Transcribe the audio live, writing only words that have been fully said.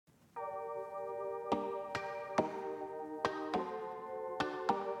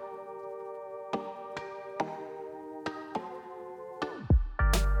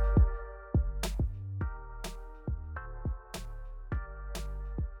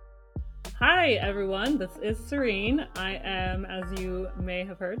Hi, everyone. This is Serene. I am, as you may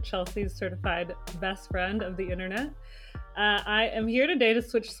have heard, Chelsea's certified best friend of the internet. I am here today to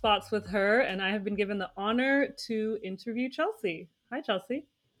switch spots with her, and I have been given the honor to interview Chelsea. Hi, Chelsea.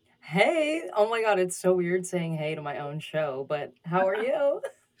 Hey, oh my God, it's so weird saying hey to my own show, but how are you?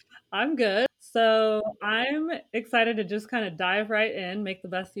 I'm good. So I'm excited to just kind of dive right in, make the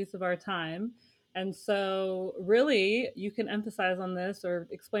best use of our time. And so, really, you can emphasize on this or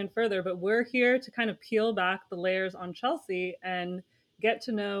explain further, but we're here to kind of peel back the layers on Chelsea and get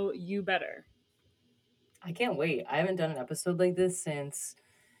to know you better. I can't wait. I haven't done an episode like this since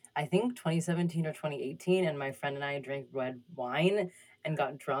I think 2017 or 2018, and my friend and I drank red wine and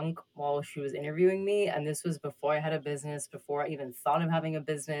got drunk while she was interviewing me. And this was before I had a business, before I even thought of having a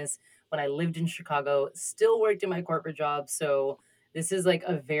business, when I lived in Chicago, still worked in my corporate job. So this is like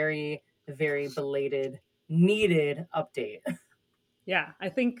a very, very belated, needed update. Yeah, I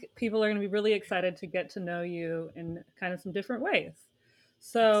think people are going to be really excited to get to know you in kind of some different ways. Excited.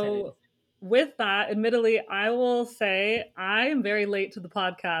 So, with that, admittedly, I will say I am very late to the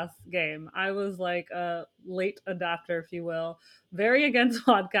podcast game. I was like a late adapter, if you will, very against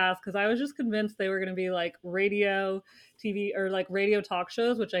podcasts because I was just convinced they were going to be like radio, TV, or like radio talk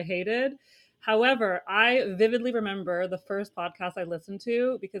shows, which I hated. However, I vividly remember the first podcast I listened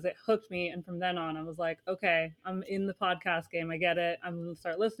to because it hooked me. And from then on, I was like, okay, I'm in the podcast game. I get it. I'm going to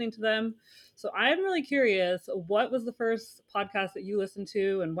start listening to them. So I'm really curious, what was the first podcast that you listened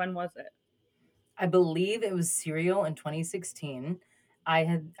to and when was it? I believe it was Serial in 2016. I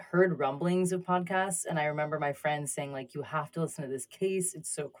had heard rumblings of podcasts, and I remember my friends saying, like, you have to listen to this case. It's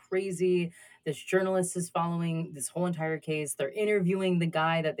so crazy. This journalist is following this whole entire case. They're interviewing the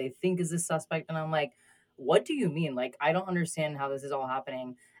guy that they think is the suspect. And I'm like, what do you mean? Like, I don't understand how this is all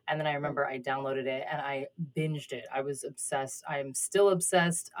happening. And then I remember I downloaded it and I binged it. I was obsessed. I'm still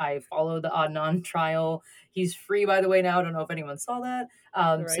obsessed. I followed the Adnan trial. He's free, by the way, now. I don't know if anyone saw that.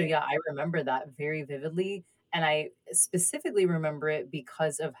 So Right. yeah, I remember that very vividly. And I specifically remember it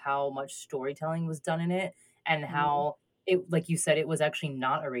because of how much storytelling was done in it and Mhm. how it, like you said, it was actually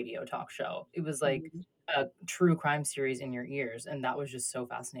not a radio talk show. It was like Mhm. a true crime series in your ears. And that was just so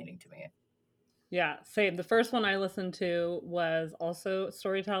fascinating to me. Yeah, same. The first one I listened to was also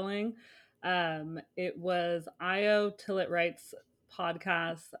storytelling. It was Io Till It Writes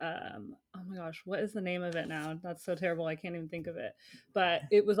podcast. Oh my gosh, what is the name of it now? That's so terrible. I can't even think of it. But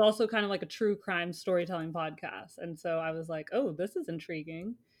it was also kind of like a true crime storytelling podcast. And so I was like, oh, this is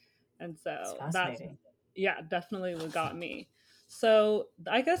intriguing. And It's so that's, fascinating. yeah, definitely what got me. So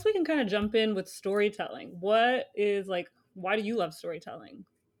I guess we can kind of jump in with storytelling. What is like, why do you love storytelling?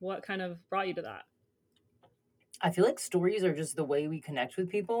 What kind of brought you to that? I feel like stories are just the way we connect with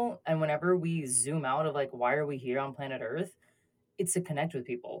people. And whenever we zoom out of like, why are we here on planet Earth? It's to connect with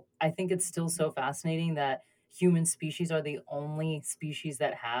people. I think it's still so fascinating that human species are the only species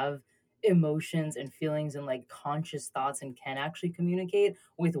that have emotions and feelings and like conscious thoughts and can actually communicate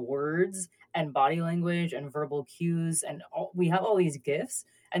with words and body language and verbal cues and we have all these gifts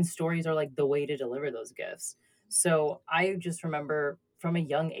and stories are like the way to deliver those gifts. So I just remember from a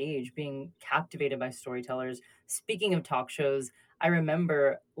young age being captivated by storytellers. Speaking of talk shows, I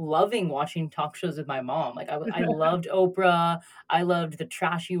remember loving watching talk shows with my mom. Like I loved Oprah. I loved the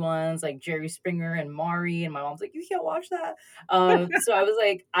trashy ones like Jerry Springer and Mari, and my mom's like, "You can't watch that." So I was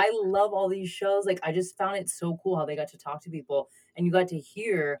like, I love all these shows. Like, I just found it so cool how they got to talk to people, and you got to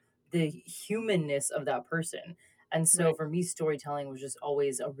hear the humanness of that person. And so Right. for me, storytelling was just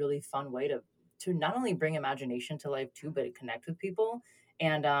always a really fun way to not only bring imagination to life too, but connect with people.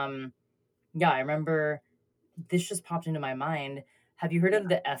 And yeah, I remember this just popped into my mind. Have you heard Yeah. of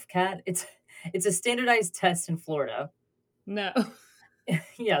the FCAT? It's a standardized test in Florida. No.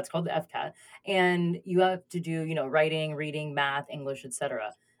 Yeah, it's called the FCAT, and you have to do, writing, reading, math, English,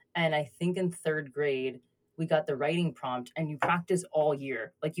 etc. And I think in 3rd grade, we got the writing prompt and you practice all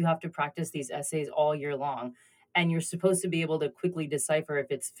year. Like you have to practice these essays all year long. And you're supposed to be able to quickly decipher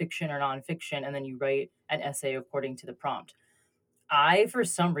if it's fiction or nonfiction, and then you write an essay according to the prompt. I, for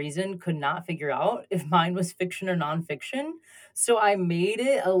some reason, could not figure out if mine was fiction or nonfiction. So I made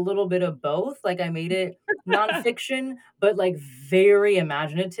it a little bit of both. Like I made it nonfiction, but like very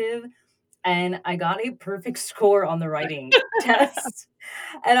imaginative. And I got a perfect score on the writing test.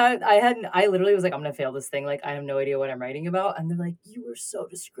 And I literally was like, I'm gonna fail this thing. Like, I have no idea what I'm writing about. And they're like, you were so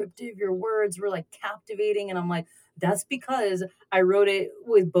descriptive. Your words were like captivating. And I'm like, that's because I wrote it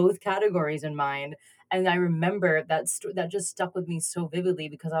with both categories in mind. And I remember that just stuck with me so vividly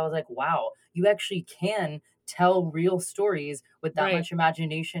because I was like, wow, you actually can tell real stories with that Right. much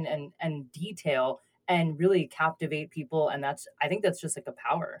imagination and detail. and really captivate people. And I think that's just like a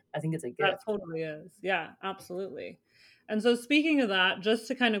power. I think it's a That gift. totally is. Yeah, absolutely. And so speaking of that, just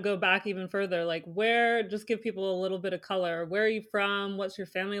to kind of go back even further, like where just give people a little bit of color. Where are you from? What's your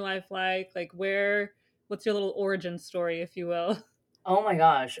family life like? Like what's your little origin story, if you will? Oh my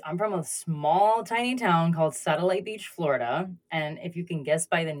gosh, I'm from a small, tiny town called Satellite Beach, Florida. And if you can guess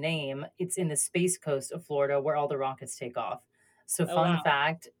by the name, it's in the space coast of Florida where all the rockets take off. So Oh fun wow.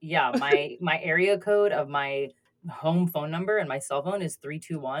 fact, yeah, my area code of my home phone number and my cell phone is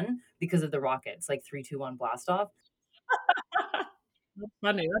 321 because of the rockets, like 321 blast off. That's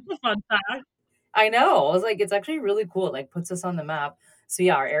funny. That's a fun fact. I know. I was like, it's actually really cool. It like puts us on the map. So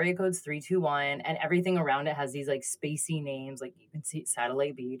yeah, our area code's 321 and everything around it has these like spacey names. Like you can see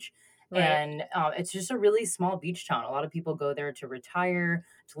Satellite Beach. Right. And it's just a really small beach town. A lot of people go there to retire,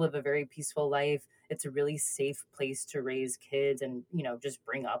 to live a very peaceful life. It's a really safe place to raise kids and, just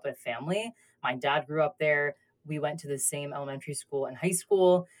bring up a family. My dad grew up there. We went to the same elementary school and high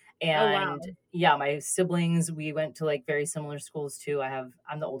school. Oh And wow. yeah, my siblings, we went to like very similar schools too. I'm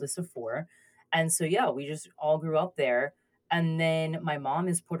the oldest of four. And so, yeah, we just all grew up there. And then my mom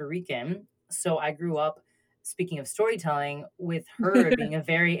is Puerto Rican. So I grew up, speaking of storytelling, with her being a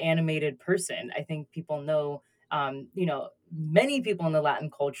very animated person. I think people know, many people in the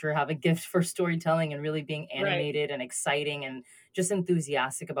Latin culture have a gift for storytelling and really being Right. animated and exciting and just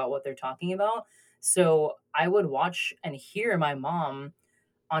enthusiastic about what they're talking about. So I would watch and hear my mom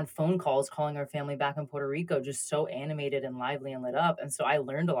on phone calls calling our family back in Puerto Rico, just so animated and lively and lit up. And so I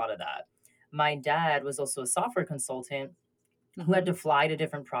learned a lot of that. My dad was also a software consultant who had Mhm. to fly to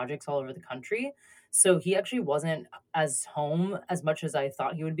different projects all over the country. So he actually wasn't as home as much as I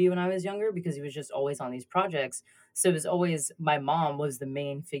thought he would be when I was younger because he was just always on these projects. So it was always my mom was the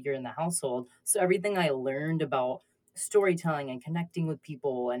main figure in the household. So everything I learned about storytelling and connecting with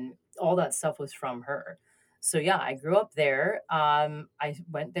people and all that stuff was from her. So yeah, I grew up there. I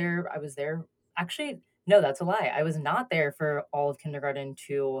went there. I was there. Actually, no, that's a lie. I was not there for all of kindergarten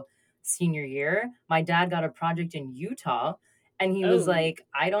to senior year. My dad got a project in Utah and he was Oh. like,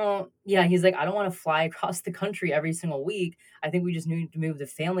 he's like, I don't want to fly across the country every single week. I think we just need to move the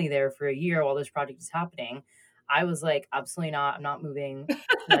family there for a year while this project is happening. I was like, absolutely not. I'm not moving.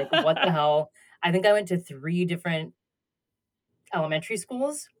 Like, what the hell? I think I went to three different elementary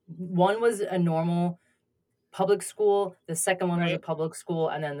schools. One was a normal public school, the second one was a Right. public school,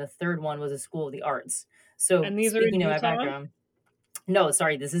 and then the third one was a school of the arts. So, And these are in speaking of my Utah? background, no,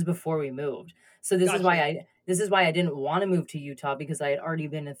 sorry, this is before we moved. So Gotcha. this is why I didn't wanna move to Utah because I had already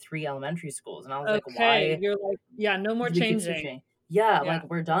been to 3 elementary schools, and I was like, Okay, "Why you're like, yeah, no more do we keep changing. switching?" Yeah, Yeah. like,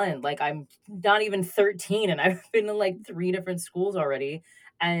 we're done. Like, I'm not even 13, and I've been to, like, 3 different schools already,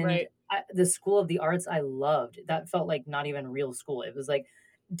 and Right. the School of the Arts I loved. That felt like not even real school. It was like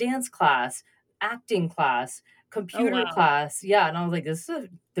dance class, acting class, Oh, computer wow. class. Yeah, and I was like, "This is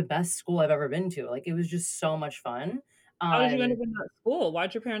the best school I've ever been to." Like, it was just so much fun. How did you end up Um in that school?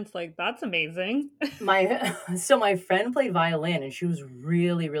 Why'd your parents like, "That's amazing." My so my friend played violin and she was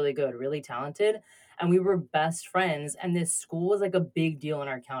really, really good, really talented, and we were best friends, and this school was, like, a big deal in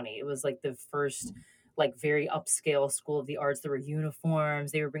our county. It was, like, the first, like, very upscale school of the arts. There were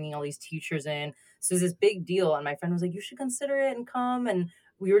uniforms, they were bringing all these teachers in, so it was this big deal, and my friend was like, "You should consider it and come," and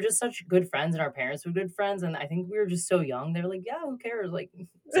we were just such good friends, and our parents were good friends, and I think we were just so young. They were like, "Yeah, who cares? Like,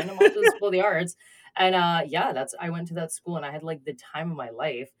 send them off to the School of the Arts," and, yeah, that's I went to that school, and I had, like, the time of my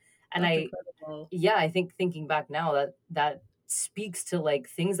life, and That's I incredible. yeah, I think thinking back now that speaks to, like,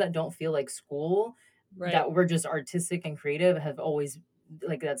 things that don't feel like school, Right, that were just artistic and creative have always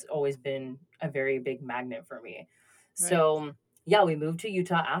that's always been a very big magnet for me. right. So, yeah, we moved to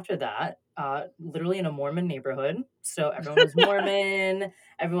Utah after that, literally in a Mormon neighborhood. So everyone was Mormon,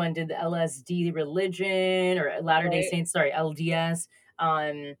 everyone did the LSD religion or Latter-day Right. Saints, sorry, LDS.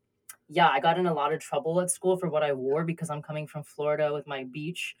 Um, yeah, I got in a lot of trouble at school for what I wore because I'm coming from Florida with my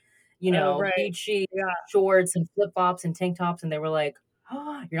beach, Oh, right. beachy Yeah, shorts and flip-flops and tank tops, and they were like,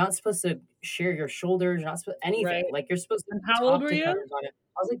 "Oh, you're not supposed to share your shoulders, you're not supposed anything, right. like, you're supposed to And be how old top were to you? cutters on it."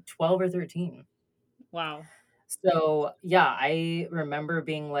 I was, like, 12 or 13. Wow. So, yeah, I remember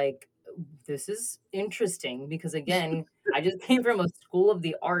being like, "This is interesting," because, again, I just came from a school of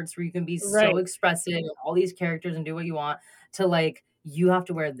the arts where you can be so Right, expressive, and all these characters and do what you want, to, like, you have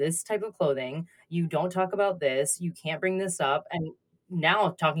to wear this type of clothing, you don't talk about this, you can't bring this up, and now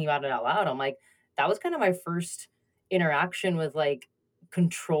talking about it out loud, I'm like, that was kind of my first interaction with, like,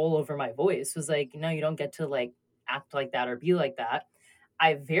 control over my voice, was like, "No, you don't get to, like, act like that or be like that."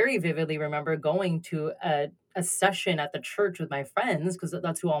 I very vividly remember going to a session at the church with my friends because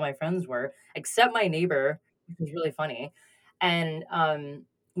that's who all my friends were, except my neighbor, which was really funny. And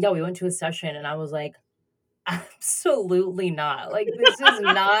Yeah, we went to a session and I was like, absolutely not. Like, this is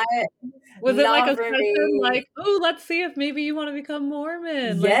Was it like not a for session me. like, "Oh, let's see if maybe you wanna become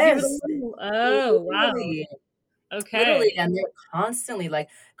Mormon." Like, give it a Yes, little oh, wow. literally. Literally, Okay. and they're constantly like,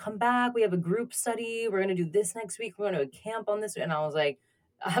 "Come back, we have a group study, we're gonna do this next week, we're going to a camp on this," and I was like,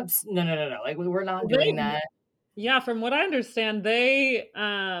 No, no, no, no, like, we're not doing They that." yeah, from what I understand, they,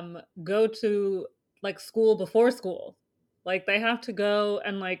 go to, like, school before school. Like, they have to go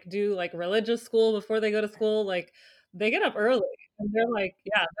and, like, do, like, religious school before they go to school, like, they get up early, and they're like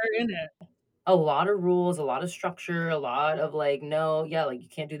yeah, they're in it. A lot of rules, a lot of structure, a lot of, like, "No, yeah, like, you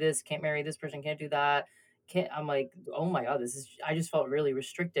can't do this, can't marry this person, can't do that, can't." I'm like, "Oh my god, this is." I just felt really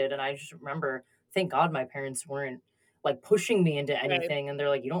restricted, and I just remember, thank God my parents weren't, like, pushing me into Right, anything, and they're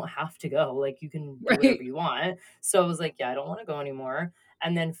like, "You don't have to go, like, you can do right. whatever you want." So I was like, "Yeah, I don't wanna go anymore,"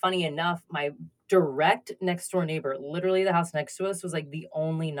 and then funny enough, my direct next door neighbor, literally the house next to us, was, like, the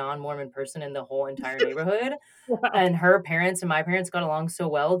only non-Mormon person in the whole entire neighborhood, Wow. and her parents and my parents got along so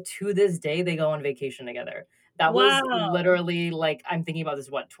well, to this day, they go on vacation together. That was Wow, literally, like, I'm thinking about this,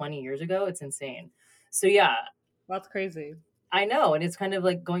 what, 20 years ago? It's insane. So, yeah, that's crazy. I know, and it's kind of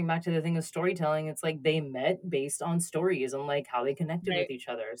like going back to the thing of storytelling, it's like they met based on stories and, like, how they connected with Right. each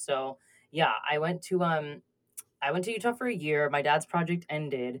other. So, yeah, I went to Utah for a year, my dad's project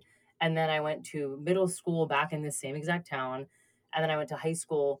ended, and then I went to middle school back in the same exact town, and then I went to high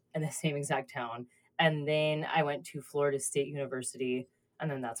school in the same exact town, and then I went to Florida State University, and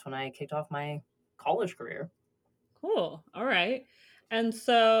then that's when I kicked off my college career. Cool. All right. And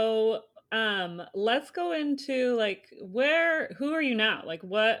so, let's go into like who are you now? Like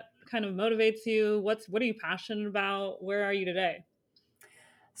what kind of motivates you? What are you passionate about? Where are you today?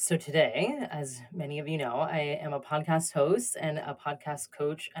 So today, as many of you know, I am a podcast host and a podcast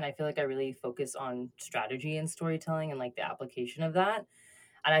coach, and I feel like I really focus on strategy and storytelling and like the application of that.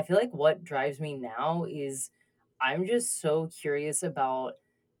 And I feel like what drives me now is I'm just so curious about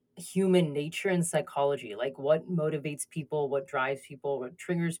human nature and psychology, like what motivates people, what drives people, what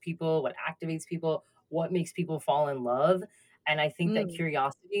triggers people, what activates people, what makes people fall in love. And I think that Mm,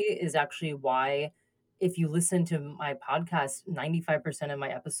 curiosity is actually why, if you listen to my podcast, 95% of my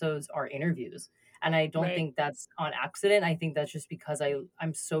episodes are interviews. And I don't right. think that's on accident. I think that's just because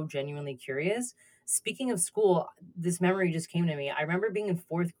I'm so genuinely curious. Speaking of school, this memory just came to me. I remember being in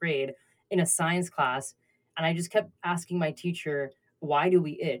fourth grade in a science class, and I just kept asking my teacher, why do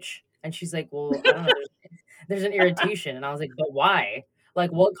we itch? And she's like, well, I don't know. There's an irritation. And I was like, but why?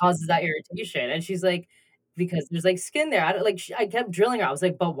 Like, what causes that irritation? And she's like, because there's like skin there. I don't like, I kept drilling her. I was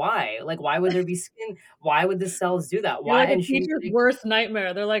like, but why? Like, why would there be skin? Why would the cells do that? You're Why? like a And she was teacher's like, worst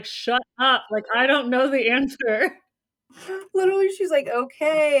nightmare. They're like, "Shut up. Like I don't know the answer." literally, she's like,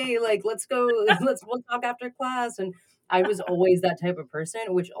 okay, like, let's go, we'll talk after class. And I was always that type of person,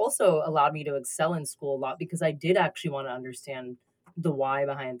 which also allowed me to excel in school a lot because I did actually want to understand the why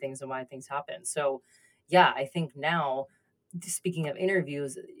behind things and why things happen. So, yeah, I think now, speaking of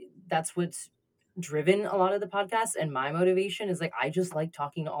interviews, that's what's driven a lot of the podcasts. And my motivation is like, I just like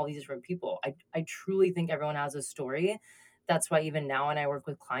talking to all these different people. I truly think everyone has a story. That's why even now when I work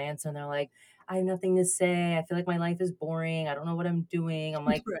with clients and they're like, I have nothing to say. I feel like my life is boring. I don't know what I'm doing. I'm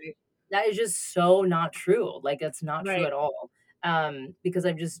like, Right. that is just so not true. Like, that's not true Right. at all. Because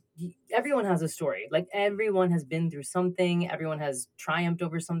everyone has a story. Like, everyone has been through something. Everyone has triumphed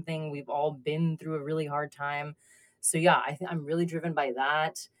over something. We've all been through a really hard time. So yeah, I think I'm really driven by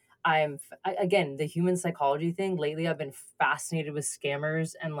that. Again, the human psychology thing. Lately, I've been fascinated with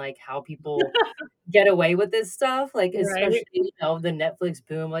scammers and like how people get away with this stuff, like, Right. especially, the Netflix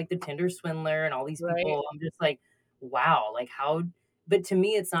boom, like the Tinder swindler and all these Right. people. I'm just like, wow, like how, but to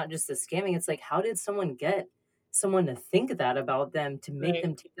me, it's not just the scamming, it's like, how did someone get someone to think that about them to make Right.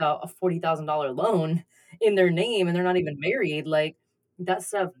 them take out a $40,000 loan in their name and they're not even married, like, that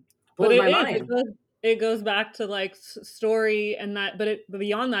stuff But blows my mind. it goes back to, like, story and that but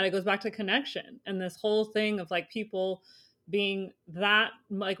beyond that, it goes back to connection and this whole thing of, like, people being that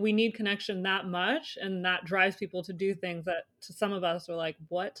like, we need connection that much, and that drives people to do things that to some of us are like,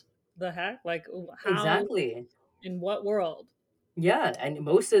 "What the heck? Like, how Exactly. in what world?" Yeah, and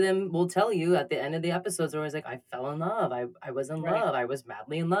most of them will tell you at the end of the episodes, they're always like, "I fell in love. I was in Right. love. I was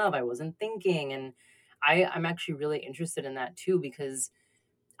madly in love. I wasn't thinking." And I'm actually really interested in that too because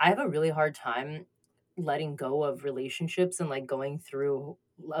I have a really hard time letting go of relationships and like going through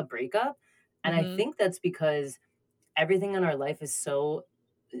a breakup. And I Mhm. think that's because everything in our life is so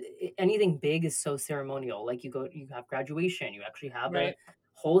anything big is so ceremonial. Like you have graduation, you actually have a Right.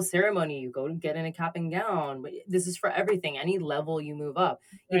 whole ceremony. You go to get in a cap and gown. But this is for everything, any level you move up.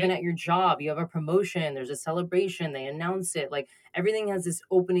 Even Right. at your job, you have a promotion, there's a celebration, they announce it. Like everything has this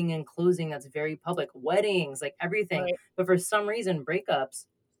opening and closing that's very public. Weddings, like everything. Right. But for some reason, breakups,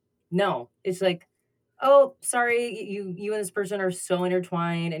 no. It's like, oh, sorry, you and this person are so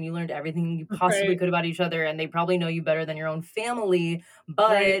intertwined and you learned everything you possibly Right. could about each other and they probably know you better than your own family,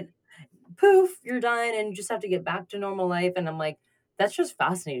 Right. but poof, you're done and you just have to get back to normal life. And I'm like, that's just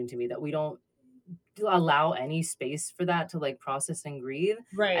fascinating to me that we don't allow any space for that to like process and grieve.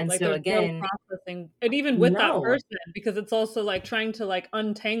 Right, And like, so there's no again, processing and even with that no. person, because it's also, like, trying to, like,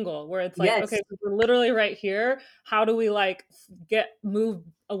 untangle where it's like, "Okay, Yes. so we're literally right here. How do we, like, move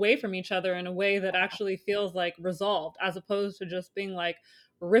away from each other in a way that actually feels, like, resolved?" As opposed to just being, like,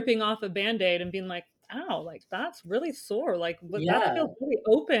 ripping off a Band-Aid and being like, "Ow, like, that's really sore, like, what that Yeah. feels really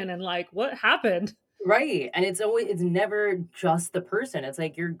open and, like, what happened?" Right, and it's never just the person, it's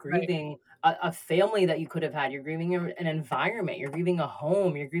like you're Right, grieving a family that you could have had, you're grieving an environment, you're grieving a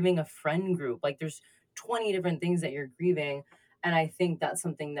home, you're grieving a friend group, like, there's 20 different things that you're grieving, and I think that's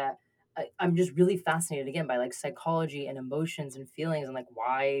something that I'm just really fascinated, again, by, like, psychology and emotions and feelings and, like,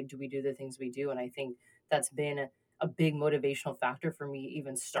 why do we do the things we do, and I think that's been a big motivational factor for me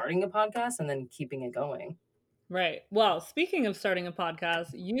even starting a podcast and then keeping it going. right. Well, speaking of starting a podcast,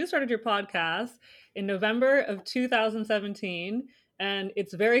 you started your podcast in November of 2017, and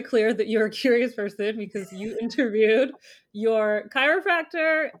it's very clear that you're a curious person because you interviewed your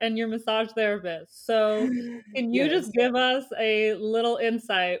chiropractor and your massage therapist. So, can you just Yes. give us a little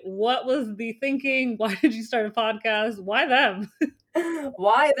insight? What was the thinking? Why did you start a podcast? Why them?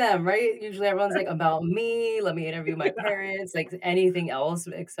 Why them, right? Usually everyone's like, "About me, let me interview my parents," like anything else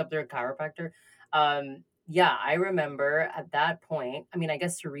except they're a chiropractor. Yeah, I remember at that point, I mean, I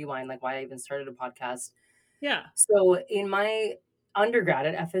guess to rewind, like why I even started a podcast. Yeah. So in my undergrad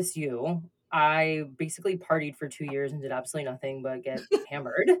at FSU, I basically partied for 2 years and did absolutely nothing but get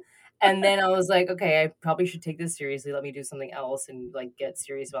hammered. And then I was like, "Okay, I probably should take this seriously. Let me do something else and, like, get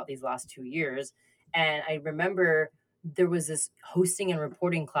serious about these last 2 years." And I remember there was this hosting and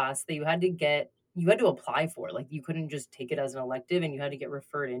reporting class that you had to apply for, like, you couldn't just take it as an elective and you had to get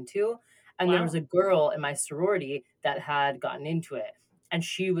referred into. And there was Wow. a girl in my sorority that had gotten into it, and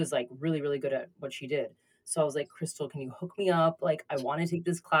she was, like, really, really good at what she did. So I was like, "Crystal, can you hook me up? Like, I wanna take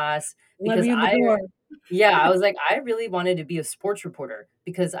this class," Let because me in the I door. yeah, I was like, I really wanted to be a sports reporter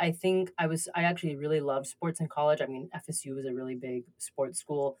because I actually really loved sports in college. I mean, FSU was a really big sports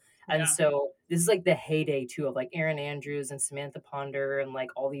school. And Yeah. so this is like the heyday too of like Erin Andrews and Samantha Ponder and like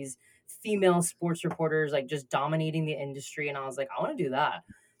all these female sports reporters like just dominating the industry. And I was like, I want to do that.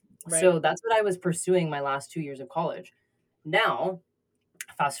 Right. So that's what I was pursuing my last 2 years of college. Now,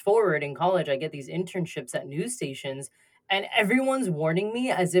 fast forward in college, I get these internships at news stations and everyone's warning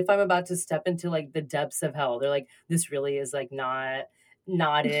me as if I'm about to step into like the depths of hell. They're like, this really is like not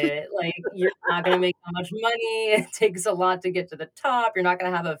it. Like you're not gonna make that much money. It takes a lot to get to the top. You're not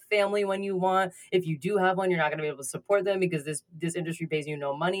gonna have a family when you want. If you do have one, you're not gonna be able to support them because this industry pays you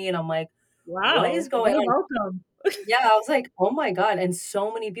no money. And I'm like, what is Wow. going Well, on? welcome. Yeah, I was like, "Oh my god," and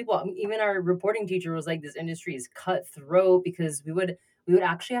so many people, even our reporting teacher was like, "This industry is cutthroat," because we would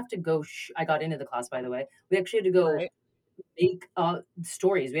actually have to go I got into the class, by the way. We actually had to go Right. make,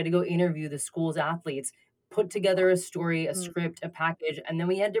 stories. We had to go interview the school's athletes, put together a story, a Mm. script, a package, and then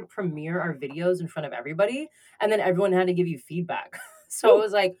we had to premiere our videos in front of everybody, and then everyone had to give you feedback. So it Woo.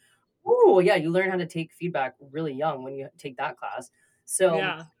 was like, "Ooh, yeah," you learn how to take feedback really young when you take that class.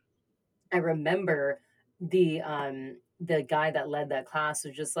 So Yeah. I remember the guy that led that class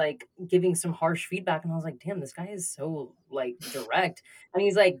was just like giving some harsh feedback and I was like, "Damn, this guy is so like direct." And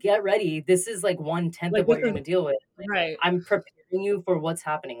he's like, "Get ready. This is like 1/10 Like, of this what you're is gonna deal with. Like, right. I'm preparing you for what's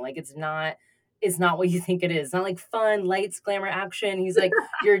happening. Like it's not what you think it is. It's not like fun, lights, glamour, action." He's like,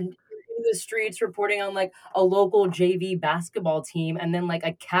 "You're in the streets reporting on like a local JV basketball team and then like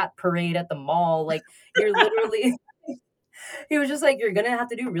a cat parade at the mall. Like you're literally he was just like, "You're gonna have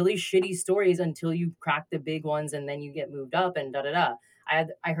to do really shitty stories until you crack the big ones, and then you get moved up and da da da."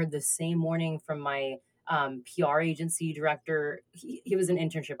 I heard the same morning from my PR agency director. He was an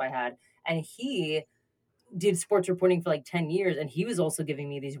internship I had, and he did sports reporting for like 10 years, and he was also giving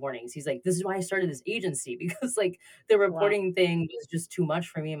me these warnings. He's like, "This is why I started this agency because like the Wow. reporting thing was just too much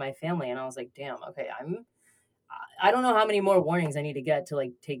for me and my family." And I was like, "Damn, okay, I don't know how many more warnings I need to get to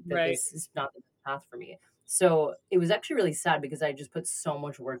like take that Right. this is not the path for me." So it was actually really sad because I just put so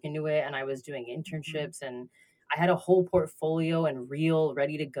much work into it and I was doing Mhm. internships and I had a whole portfolio and reel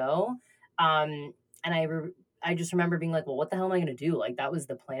ready to go. Um, and I just remember being like, well, what the hell am I going to do? Like that was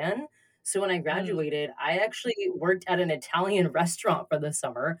the plan. So when I Mm, graduated, I actually worked at an Italian restaurant for the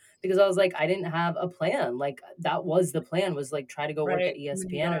summer because I was like, I didn't have a plan. Like that was the plan, was like try to go work right. at And then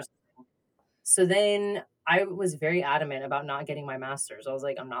you ESPN or got something. So then I was very adamant about not getting my master's. I was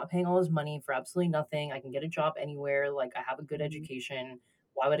like, I'm not paying all this money for absolutely nothing. I can get a job anywhere. Like I have a good mhm, education.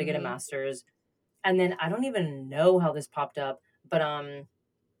 Why would I get a mhm. master's? And then I don't even know how this popped up, but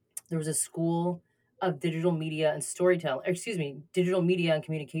there was a school of digital media and storytelling, excuse me, digital media and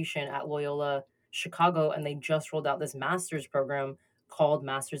communication at Loyola Chicago, and they just rolled out this master's program called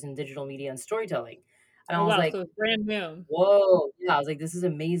Masters in Digital Media and Storytelling. And I Oh, was wow, like, so it's brand new. whoa. Yeah, I was like, this is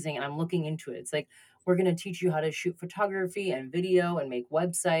amazing. And I'm looking into it. It's like, we're going to teach you how to shoot photography and video and make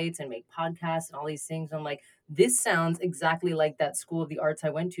websites and make podcasts and all these things. I'm like, this sounds exactly like that school of the arts I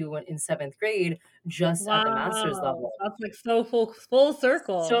went to when in seventh grade, just at the master's Wow, level. that's, like, so full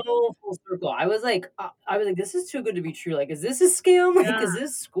So circle. full circle. I was like, this is too good to be true. Like, is this a scam? Like, Yeah, is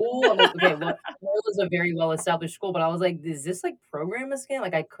this school? I'm like, okay, well, it was a very well established school, but I was like, is this like program a scam?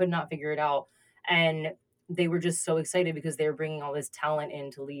 Like, I could not figure it out. And they were just so excited because they were bringing all this talent in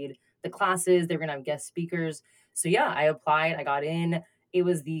to lead the classes. They were gonna have guest speakers. So yeah, I applied. I got in. It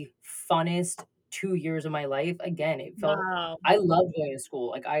was the funnest 2 years of my life. Again, it felt wow. I loved going to school.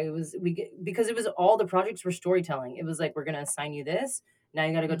 Like I was because it was all the projects were storytelling. It was like we're gonna assign you this. Now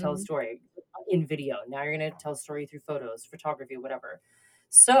you got to go tell a Mhm. story in video. Now you're going to tell a story through photos, photography, whatever.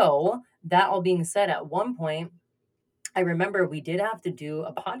 So, that all being said, at one point, I remember we did have to do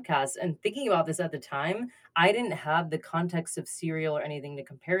a podcast. And thinking about this at the time, I didn't have the context of Serial or anything to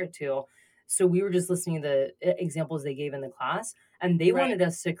compare it to. So, we were just listening to the examples they gave in the class, and they Right. wanted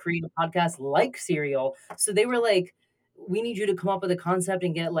us to create a podcast like Serial. So, they were like, we need you to come up with a concept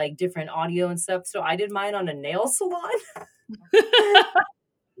and get like different audio and stuff. So I did mine on a nail salon.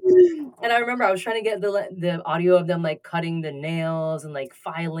 And I remember I was trying to get the audio of them, like, cutting the nails and, like,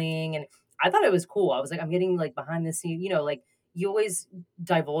 filing, and I thought it was cool. I was like, "I'm getting, like, behind the scene," like, you always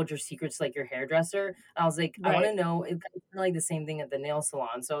divulge your secrets to, like, your hairdresser, and I was like, "I Right. wanna know" it's kinda like the same thing at the nail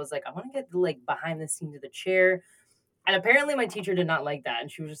salon, so I was like, "I wanna get the, like, behind the scenes of the chair," and apparently my teacher did not like that,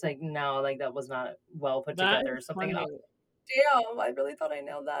 and she was just like, "No, like, that was not well put That together," or is something, and I funny. was like, "Damn, I really thought I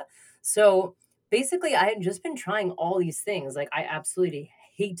nailed that." So, basically, I had just been trying all these things, like, I absolutely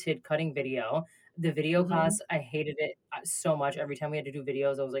hated cutting video. The video Mhm. class, I hated it, so much. Every time we had to do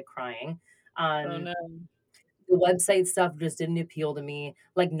videos, I was, like, crying. Oh, Um, no. the website stuff just didn't appeal to me.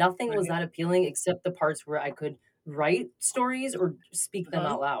 Like, nothing was Right. that appealing except the parts where I could write stories or speak them Uh-huh.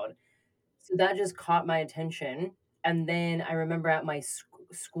 out loud. So that just caught my attention, and then I remember at my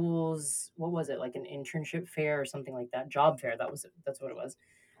school's what was it, like, an internship fair or something like that, job fair, that's what it was.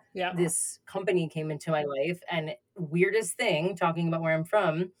 Yeah. This company came into my life, and weirdest thing, talking about where I'm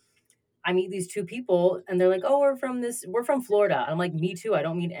from, I meet these 2 people, and they're like, "Oh, we're from Florida." I'm like, "Me too, I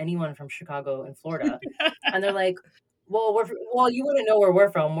don't meet anyone from Chicago and Florida." And they're like, "Well, you wouldn't know where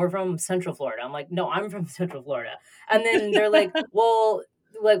we're from Central Florida." I'm like, "No, I'm from Central Florida." And then they're like, "Well,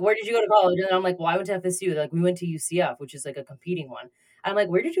 like, where did you go to college?" And I'm like, "Well, I went to FSU." They're like, "We went to UCF," which is, like, a competing one. I'm like,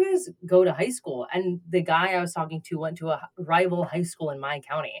 "Where did you guys go to high school?" And the guy I was talking to went to a rival high school in my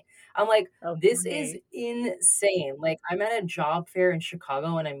county. I'm like, Oh, "This is funny. insane." Like, I'm at a job fair in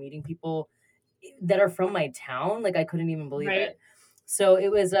Chicago, and I'm meeting people that are from my town, like, I couldn't even believe Right. it. So, it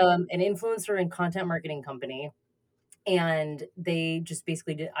was, an influencer and content marketing company, and they just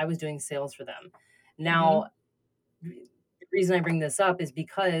basically did I was doing sales for them. Now, Mhm. the reason I bring this up is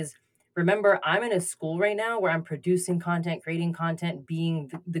because remember, I'm in a school right now where I'm producing content, creating content, being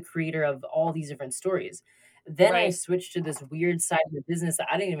the creator of all these different stories. Then I Right. switched to this weird side of the business that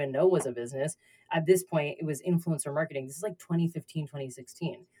I didn't even know was a business. At this point, it was influencer marketing. This is like 2015,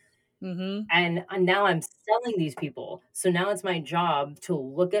 2016. Mhm. And now I'm selling these people. So now it's my job to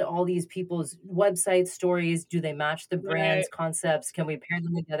look at all these people's websites, stories. Do they match the Right. brands, concepts? Can we pair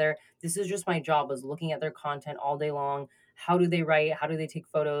them together? This is just my job, was looking at their content all day long. How do they write? How do they take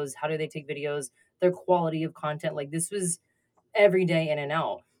photos? How do they take videos? Their quality of content. Like, this was every day in and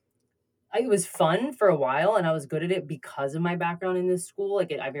out. It was fun for a while, and I was good at it because of my background in this school.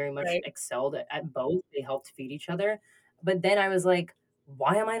 Like, I very much Right. excelled at both. They helped feed each other. But then I was like,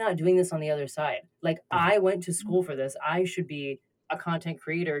 why am I not doing this on the other side? Like, I went to Mhm. school for this. I should be a content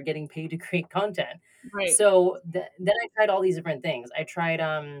creator getting paid to create content. Right. So then I tried all these different things. I tried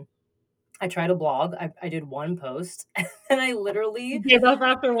a blog. I did one post, and I You literally gave up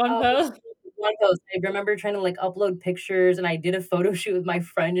after one was post? one post. I remember trying to, like, upload pictures, and I did a photo shoot with my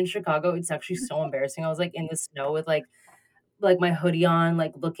friend in Chicago. It's actually so embarrassing. I was, like, in the snow with, like, my hoodie on,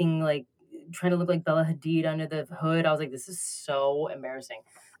 like, looking like trying to look like Bella Hadid under the hood. I was like, "This is so embarrassing."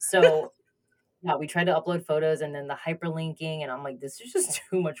 So Yeah, we tried to upload photos and then the hyperlinking, and I'm like, "This is just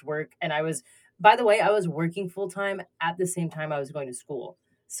too much work," and I was by the way, I was working full time at the same time I was going to school.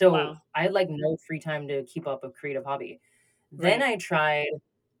 So, Wow. I had, like, no free time to keep up a creative hobby. Then Right. I tried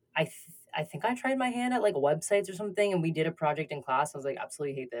I th I think I tried my hand at, like, websites or something, and we did a project in class. I was like,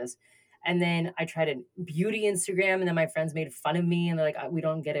 "Absolutely hate this." And then I tried a beauty Instagram, and then my friends made fun of me, and they're like, "We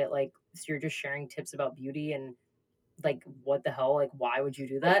don't get it, like, so you're just sharing tips about beauty, and, like, what the hell? Like, why would you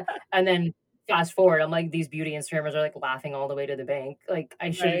do that?" And then fast forward, I'm like, these beauty Instagrammers are, like, laughing all the way to the bank. Like,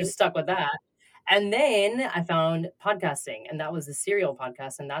 I should have Right. just stuck with that. And then I found podcasting, and that was the Serial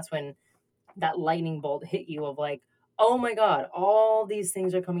podcast, and that's when that lightning bolt hit you of like, "Oh my god, all these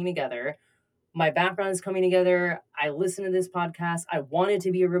things are coming together. My background is coming together. I listen to this podcast. I wanted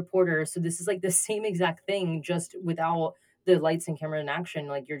to be a reporter, so this is like the same exact thing, just without the lights and camera in action.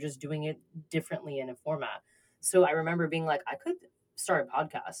 Like you're just doing it differently in a format." So I remember being like, I could start a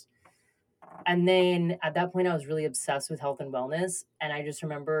podcast. And then at that point, I was really obsessed with health and wellness. And I just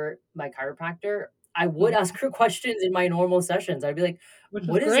remember my chiropractor, I would Mhm. ask her questions in my normal sessions. I'd be like, Which is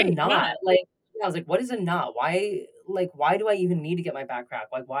what is a great. knot? Yeah. Like, I was like, what is a knot? Why do I even need to get my back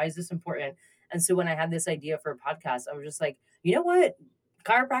cracked? Like, why is this important? And so when I had this idea for a podcast, I was just like, you know what?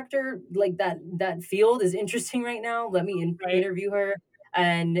 Chiropractor, like that field is interesting right now. Let me Right. interview her.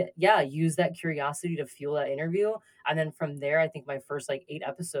 And yeah, use that curiosity to fuel that interview. And then from there, I think my first like 8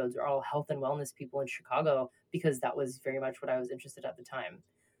 episodes are all health and wellness people in Chicago because that was very much what I was interested at the time.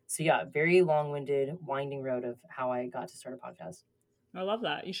 So yeah, very long-winded, winding road of how I got to start a podcast. I love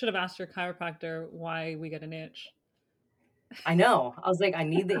that. You should have asked your chiropractor why we get an itch. I know. I was like, I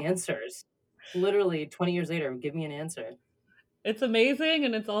need the answers. Literally 20 years later, give me an answer. It's amazing,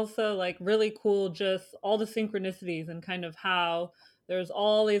 and it's also, like, really cool just all the synchronicities and kind of how there's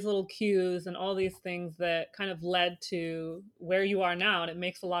all these little cues and all these things that kind of led to where you are now, and it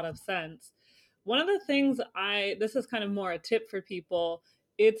makes a lot of sense. One of the things I this is kind of more a tip for people,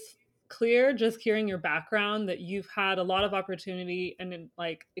 it's clear just hearing your background that you've had a lot of opportunity and,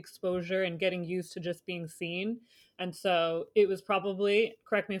 like, exposure and getting used to just being seen, and so it was probably,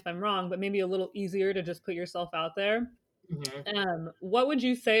 correct me if I'm wrong, but maybe a little easier to just put yourself out there. Mhm. What would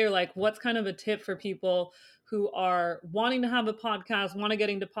you say, or like, what's kind of a tip for people who are wanting to have a podcast, want to get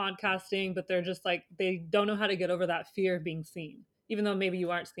into podcasting, but they're just like, they don't know how to get over that fear of being seen, even though maybe you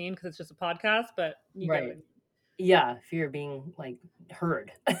aren't seen because it's just a podcast, but you get what I Right. mean. Yeah, fear of being like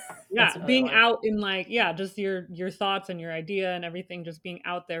heard. That's Yeah, another being one. out in like, yeah, just your thoughts and your idea and everything, just being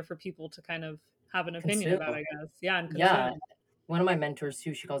out there for people to kind of have an opinion about, Consume. I guess. Yeah, and Yeah. consume. One of my mentors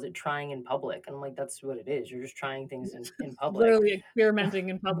too, she calls it trying in public. And I'm like, that's what it is. You're just trying things in public. Literally experimenting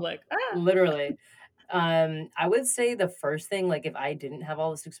in public. Ah! Literally. I would say the first thing, like if I didn't have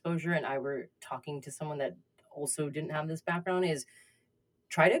all this exposure and I were talking to someone that also didn't have this background, is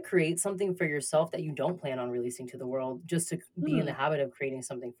try to create something for yourself that you don't plan on releasing to the world, just to be in the Hmm. habit of creating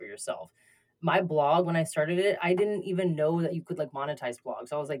something for yourself. My blog, when I started it, I didn't even know that you could like monetize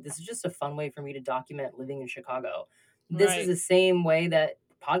blogs. I was like, this is just a fun way for me to document living in Chicago. This is Right. the same way that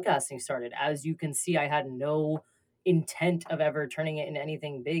podcasting started. As you can see, I had no intent of ever turning it into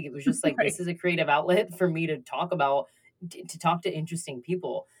anything big. It was just like, Right. this is a creative outlet for me to talk about, to talk to interesting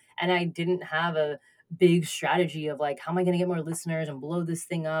people. And I didn't have a big strategy of like, how am I going to get more listeners and blow this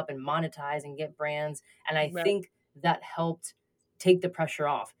thing up and monetize and get brands? And I Right. think that helped take the pressure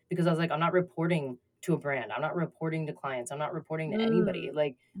off because I was like, I'm not reporting to a brand. I'm not reporting to clients. I'm not reporting to Mm. anybody.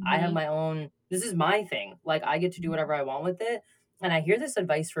 Like, I have Mhm. my own, this is my thing. Like, I get to do whatever I want with it. And I hear this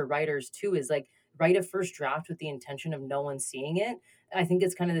advice for writers too is like, write a first draft with the intention of no one seeing it. I think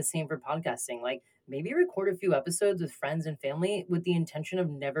it's kind of the same for podcasting. Like, maybe record a few episodes with friends and family with the intention of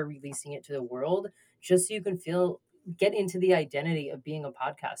never releasing it to the world just so you can get into the identity of being a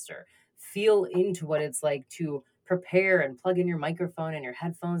podcaster, feel into what it's like to prepare and plug in your microphone and your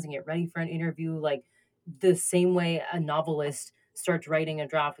headphones and get ready for an interview, like the same way a novelist starts writing a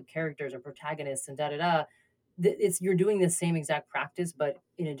draft with characters or protagonists and da da da. It's you're doing the same exact practice but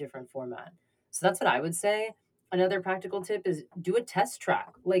in a different format. So that's what I would say. Another practical tip is do a test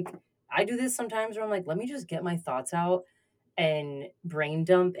track. Like I do this sometimes where I'm like, let me just get my thoughts out and brain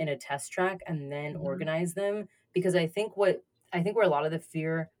dump in a test track and then Mhm. organize them because I think where a lot of the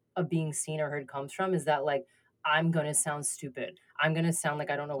fear of being seen or heard comes from is that like I'm going to sound stupid. I'm going to sound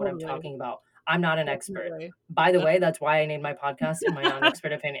like I don't know what I'm Totally. talking about. I'm not an expert. Definitely. By the Def way, that's why I named my podcast in my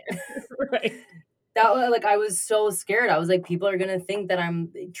non-expert opinion. Right. Like I was so scared. I was like, people are gonna think that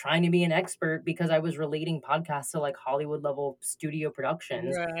I'm trying to be an expert because I was relating podcasts to like Hollywood level studio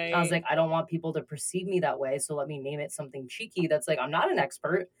productions. I was Right. like, I don't want people to perceive me that way, so let me name it something cheeky that's like I'm not an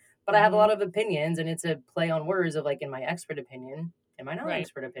expert, but I have a lot Mhm. of opinions, and it's a play on words of like in my expert opinion, in my Right.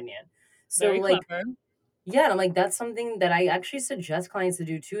 non-expert opinion. So Very like, clever. yeah, and I'm like, that's something that I actually suggest clients to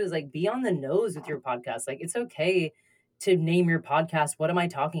do too, is like be on the nose with your podcast. Like it's okay to name your podcast, what am I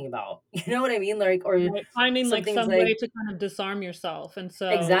talking about? You know what I mean? Like, or Right, finding, like, something's some like, way to kind of disarm yourself, and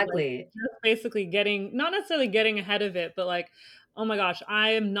so, like, exactly. just basically getting not necessarily getting ahead of it, but, like, "Oh my gosh,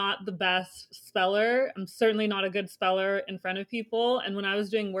 I am not the best speller, I'm certainly not a good speller in front of people," and when I was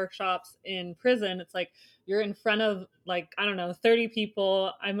doing workshops in prison, it's like, you're in front of, like, I don't know, 30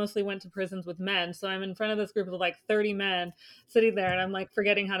 people. I mostly went to prisons with men, so I'm in front of this group of, like, 30 men sitting there, and I'm, like,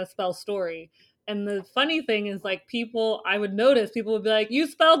 forgetting how to spell story, and the funny thing is, like, people I would notice people would be like, "You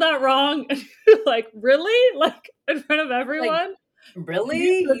spelled that wrong." And you're like, "Really?" Like, in front of Like, everyone? You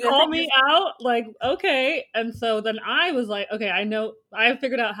really? gonna You call guys? me out? Like, okay. And so then I was like, "Okay, I know I have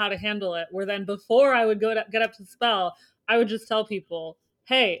figured out how to handle it." Where then before I would go to get up to spell, I would just tell people,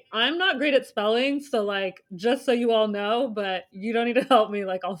 "Hey, I'm not great at spelling, so, like, just so you all know, but you don't need to help me,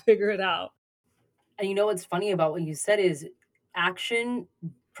 like, I'll figure it out." And you know what's funny about what you said is action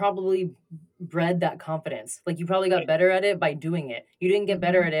probably bred that confidence. Like you probably got Right. better at it by doing it. You didn't get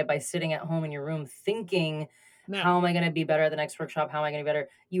better Mhm. at it by sitting at home in your room thinking, how No. am I going to be better at the next workshop? How am I going to be better?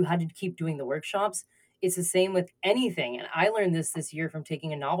 You had to keep doing the workshops. It's the same with anything. And I learned this year from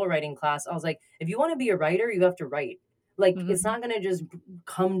taking a novel writing class. I was like, if you want to be a writer, you have to write. Like it's Mhm. not going to just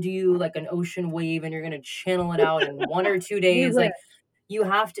come to you like an ocean wave and you're going to channel it out in 1 or 2 days. We Like you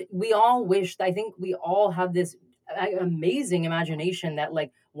have to, we all wish, I think we all have this amazing imagination that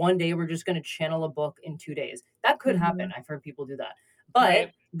like one day we're just going to channel a book in 2 days. That could happen. Mhm. I've heard people do that. But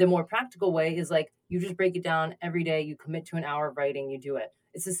Right. the more practical way is like you just break it down every day, you commit to an hour of writing, you do it.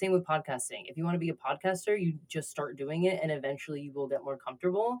 It's the same with podcasting. If you want to be a podcaster, you just start doing it and eventually you will get more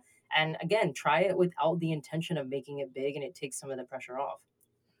comfortable. And again, try it without the intention of making it big and it takes some of the pressure off.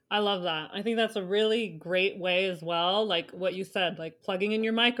 I love that. I think that's a really great way as well, like what you said, like plugging in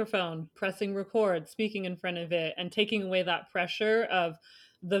your microphone, pressing record, speaking in front of it, and taking away that pressure of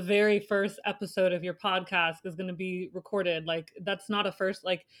the very first episode of your podcast is going to be recorded. Like that's not a first,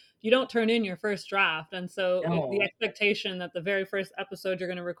 like you don't turn in your first draft. And so the No, expectation that the very first episode you're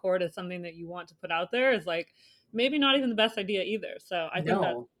going to record is something that you want to put out there is like maybe not even the best idea either. So I think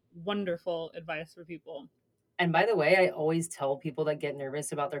that's no. wonderful advice for people. And by the way, I always tell people that get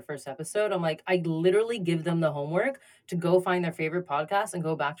nervous about their first episode, I'm like, I literally give them the homework to go find their favorite podcast and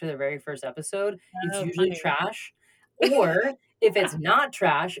go back to their very first episode. It's Oh, usually funny. trash. Or if it's not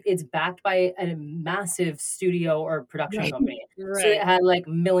trash, it's backed by a massive studio or production Right. company. So it Right. had like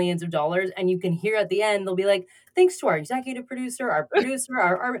millions of dollars. And you can hear at the end, they'll be like, thanks to our executive producer, our producer,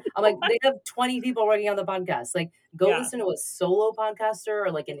 our I'm like, they have 20 people working on the podcast. Like, go Yeah. listen to a solo podcaster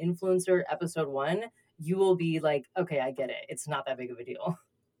or like an influencer episode one, you will be like, okay, I get it. It's not that big of a deal.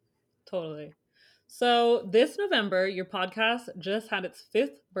 Totally. So this November, your podcast just had its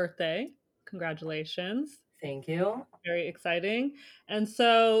fifth birthday. Congratulations. Thank you. Very exciting. And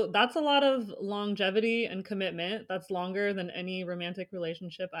so that's a lot of longevity and commitment. That's longer than any romantic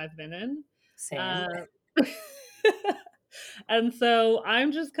relationship I've been in. Same. Uh, and so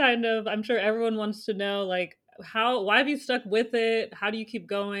I'm just kind of, I'm sure everyone wants to know, like, why have you stuck with it? How do you keep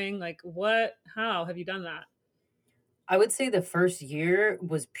going? Like, how have you done that? I would say the first year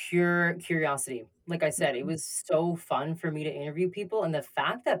was pure curiosity. Like I said, it Mhm. was so fun for me to interview people. And the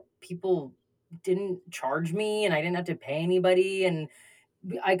fact that people didn't charge me and I didn't have to pay anybody and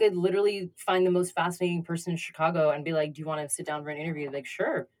I could literally find the most fascinating person in Chicago and be like, "Do you want to sit down for an interview?" Like,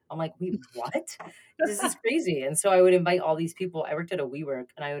 sure. I'm like, wait, what? This is crazy. And so I would invite all these people. I worked at a WeWork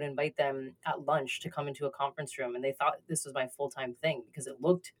and I would invite them at lunch to come into a conference room. And they thought this was my full-time thing because it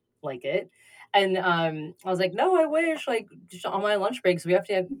looked like it. And I was like, no, I wish like just on my lunch breaks, we have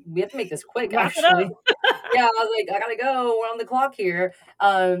to make this quick, Wrap it up. actually. Yeah, I was like, I gotta go. We're on the clock here.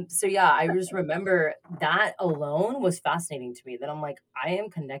 So yeah, I just remember that alone was fascinating to me. That I'm like, I am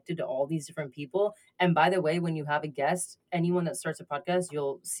connected to all these different people. And by the way, when you have a guest, anyone that starts a podcast,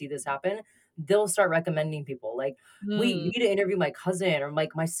 you'll see this happen. They'll start recommending people. Like, wait, you Mm, need to interview my cousin, or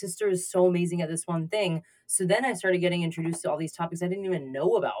like my sister is so amazing at this one thing. So then I started getting introduced to all these topics I didn't even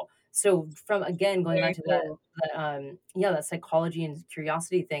know about. So from again going back very to cool. that psychology and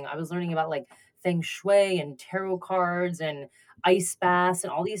curiosity thing, I was learning about like feng shui and tarot cards and ice baths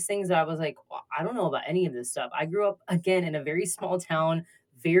and all these things that I was like, "Well, I don't know about any of this stuff." I grew up again in a very small town,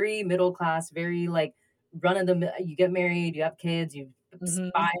 very middle class, very like run of the you get married, you have kids, you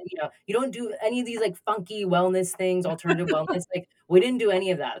buy, Mhm. you don't do any of these like funky wellness things, alternative wellness. Like we didn't do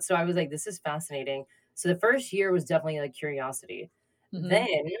any of that. So I was like, this is fascinating. So the first year was definitely like curiosity. Mhm.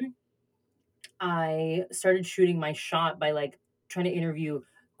 Then I started shooting my shot by like trying to interview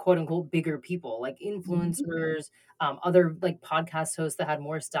quote unquote bigger people like Mhm. influencers, other like podcast hosts that had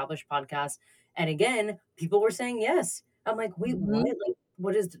more established podcasts. And again, people were saying yes. I'm like, wait, what? Mhm. Like,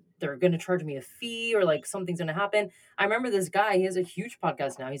 what is they're going to charge me a fee or like something's going to happen? I remember this guy, he has a huge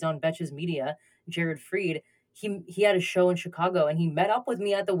podcast now. He's on Betches Media, Jared Freed. He had a show in Chicago and he met up with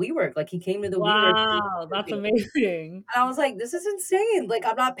me at the WeWork. Like he came to the WeWork Wow, that's amazing. and I was like, "This is insane." Like,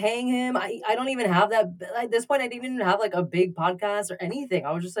 I'm not paying him. I don't even have that at this point, I didn't even have, like, a big podcast or anything.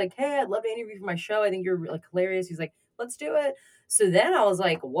 I was just like, "Hey, I'd love to interview for my show. I think you're, like, hilarious." He's like, "Let's do it." So then I was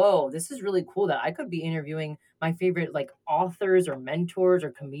like, "Whoa, this is really cool that I could be interviewing my favorite, like, authors or mentors or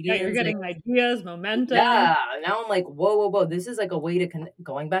Yeah, you're comedians." And getting ideas, momentum. yeah, now I'm like, "Whoa, whoa, whoa, this is like a way to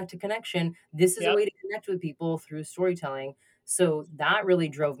going back to connection, this is a Yep. way to connect with people through storytelling." So that really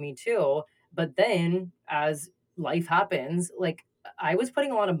drove me too. But then as life happens, like I was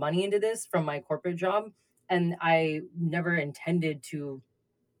putting a lot of money into this from my corporate job and I never intended to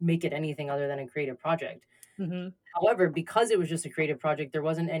make it anything other than a creative project. Mhm. However, because it was just a creative project, there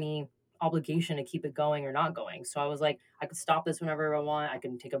wasn't any obligation to keep it going or not going. So I was like, I could stop this whenever I want. I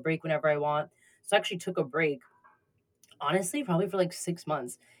can take a break whenever I want. So I actually took a break, honestly, probably for like 6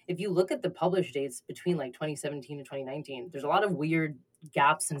 months. If you look at the published dates between like 2017 to 2019, there's a lot of weird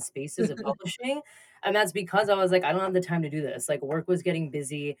gaps and spaces of publishing. And that's because I was like, I don't have the time to do this. Like, work was getting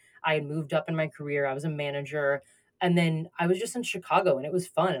busy. I had moved up in my career, I was a manager. And then I was just in Chicago and it was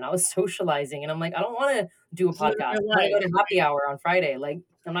fun and I was socializing. And I'm like, I don't want to do a Just living podcast. your I want to go life. to happy hour on Friday. Like,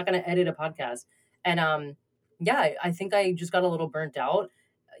 I'm not going to edit a podcast. And yeah, I think I just got a little burnt out.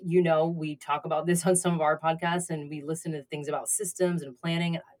 We talk about this on some of our podcasts and we listen to things about systems and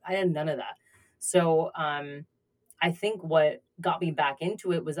planning. I had none of that. So I think what got me back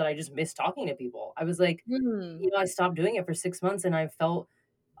into it was that I just missed talking to people. I was like, Hmm. I stopped doing it for 6 months and I felt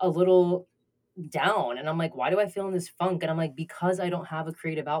a little down. And I'm like, why do I feel in this funk? And I'm like, because I don't have a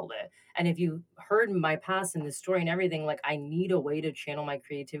creative outlet. And if you heard my past and the story and everything, like I need a way to channel my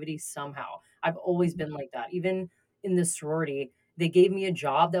creativity somehow. I've always been like that. Even in the sorority, they gave me a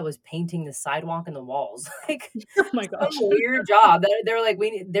job that was painting the sidewalk and the walls. Like Oh my some gosh. weird job that they're like,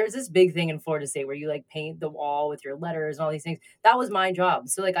 there's this big thing in Florida State where you like paint the wall with your letters and all these things. That was my job.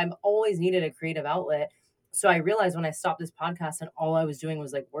 So like I'm always needed a creative outlet. So I realized when I stopped this podcast and all I was doing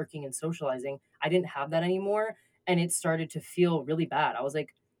was like working and socializing, I didn't have that anymore. And it started to feel really bad. I was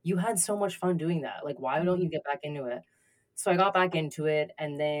like, you had so much fun doing that. Like, why don't Mhm. you get back into it? So I got back into it.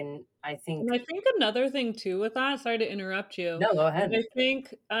 And then I And think, I think another thing too with that, sorry to interrupt you, no, go is ahead. I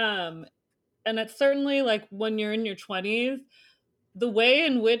think, and it's certainly like when you're in your 20s, the way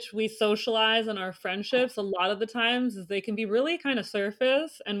in which we socialize in our friendships a lot of the times is they can be really kind of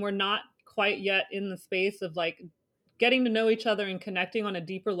surface and we're not quite yet in the space of like getting to know each other and connecting on a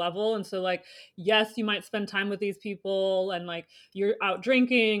deeper level. And so like yes, you might spend time with these people and like you're out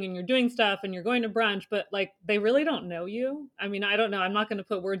drinking and you're doing stuff and you're going to brunch, but like they really don't know you. I mean, I don't know, I'm not going to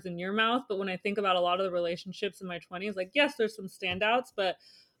put words in your mouth, but when I think about a lot of the relationships in my 20s, like yes, there's some standouts, but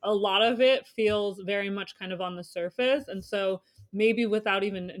a lot of it feels very much kind of on the surface. And so maybe without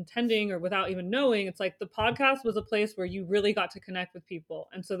even intending or without even knowing, it's like the podcast was a place where you really got to connect with people.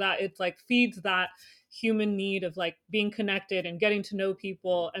 And so that it's like feeds that human need of like being connected and getting to know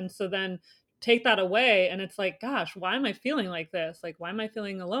people. And so then take that away and it's like, gosh, why am I feeling like this? Like, why am I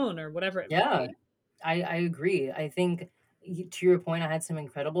feeling alone or whatever it might Yeah, be? I agree. I think to your point, I had some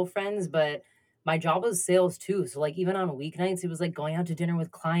incredible friends, but my job was sales too. So like even on weeknights, it was like going out to dinner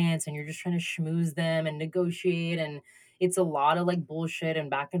with clients and you're just trying to schmooze them and negotiate and it's a lot of like bullshit and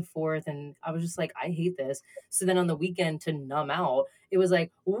back and forth. And I was just like, I hate this. So then on the weekend to numb out, it was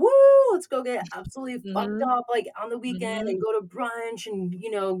like, woo, let's go get absolutely fucked Mm-hmm. up like on the weekend Mm-hmm. and go to brunch and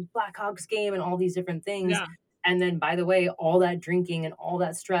Blackhawks game and all these different things. Yeah. And then by the way, all that drinking and all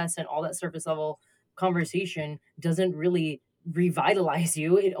that stress and all that surface level conversation doesn't really revitalize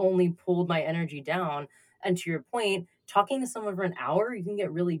you. It only pulled my energy down. And to your point, talking to someone for an hour, you can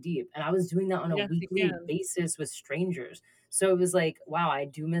get really deep. And I was doing that on a Yes, you weekly can. basis with strangers. So it was like, wow, I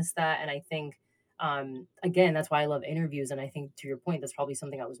do miss that. And I think, again, that's why I love interviews. And I think to your point, that's probably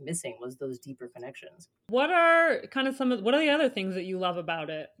something I was missing was those deeper connections. What are kind of some of what are the other things that you love about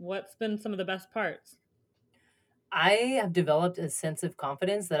it? What's been some of the best parts? I have developed a sense of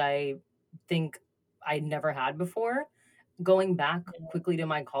confidence that I think I never had before. Going back quickly to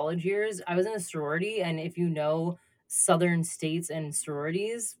my college years, I was in a sorority, and if you know Southern states and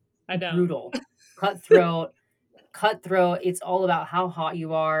sororities, I don't. brutal, cutthroat, cutthroat. It's all about how hot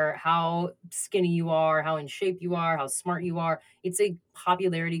you are, how skinny you are, how in shape you are, how smart you are. It's a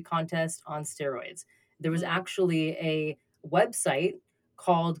popularity contest on steroids. There was Mm. actually a website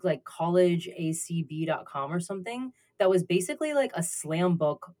called like collegeacb.com or something that was basically like a slam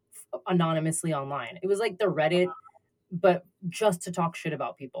book anonymously online. It was like the Reddit, but just to talk shit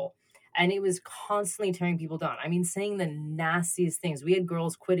about people. And it was constantly tearing people down. I mean, saying the nastiest things. We had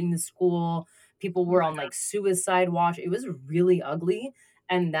girls quitting the school, people Oh were my on like suicide watch. It was really ugly.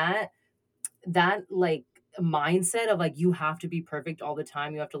 And that like mindset of like you have to be perfect all the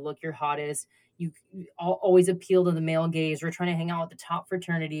time, you have to look your hottest, you always appeal to the male gaze, we're trying to hang out with the top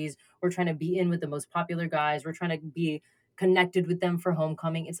fraternities, we're trying to be in with the most popular guys, we're trying to be connected with them for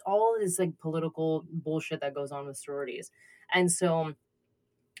homecoming. It's all this like political bullshit that goes on with sororities. And so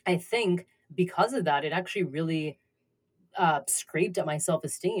I think because of that, it actually really scraped at my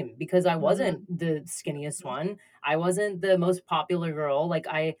self-esteem because I wasn't Mhm. the skinniest one. I wasn't the most popular girl. Like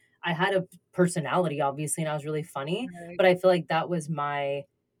I had a personality obviously and I was really funny, Right. but I feel like that was my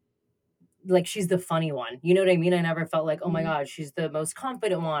like she's the funny one. You know what I mean? I never felt like, "Oh my Mhm. god, she's the most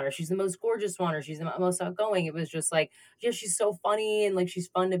confident one or she's the most gorgeous one or she's the most outgoing." It was just like, "Yeah, she's so funny and like she's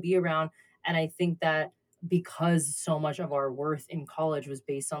fun to be around." And I think that because so much of our worth in college was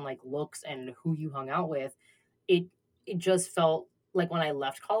based on like looks and who you hung out with, it it just felt like when I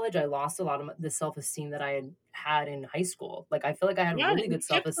left college, I lost a lot of the self-esteem that I had in high school. Like, I feel like I had Yeah, really it good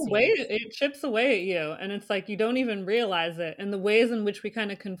chips away self-esteem. it chips away at you, and it's like you don't even realize it, and the ways in which we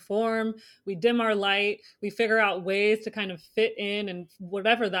kinda conform, we dim our light, we figure out ways to kind of fit in and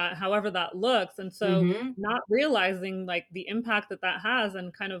whatever that however that looks, and so Mhm. not realizing, like, the impact that that has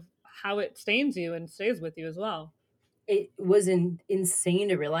and kind of how it stains you and stays with you as well. It was insane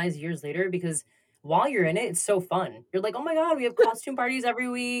to realize years later because while you're in it, it's so fun. You're like, "Oh my god, we have costume parties every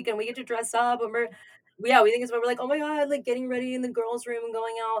week, and we get to dress up, and we're" yeah, we think it's fun. We're like, "Oh my god," like, getting ready in the girls' room and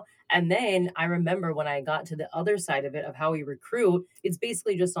going out, and then I remember when I got to the other side of it, of how we recruit, it's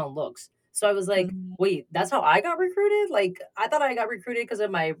basically just on looks. So I was like, Mhm. "Wait, that's how I got recruited?" Like, I thought I got recruited because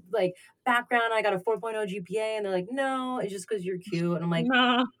of my, like, background, I got a 4.0 GPA, and they're like, "No, it's just because 'cause you're cute," and I'm like,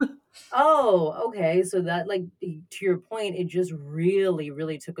 Nah. oh, okay. So that, like, to your point, it just really,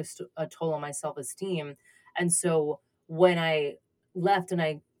 really took a toll on my self-esteem. And so when I left and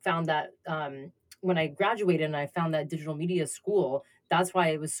I found that, when I graduated and I found that digital media school, that's why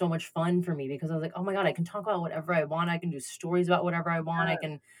it was so much fun for me because I was like, oh my God, I can talk about whatever I want. I can do stories about whatever I want. I Yeah,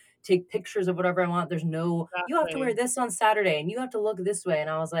 can take pictures of whatever I want. There's no, you have to wear exactly. this on Saturday and you have to look this way. And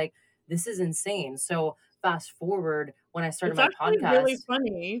I was like, this is insane. So fast forward when I started It's my actually really podcast.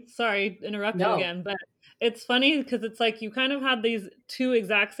 funny. Sorry to interrupt you No. again, but it's funny because it's like you kind of had these 2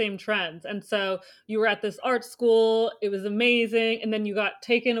 exact same trends, and so you were at this art school, it was amazing, and then you got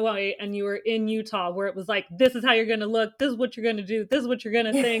taken away and you were in Utah where it was like, "This is how you're gonna look, this is what you're gonna do, this is what you're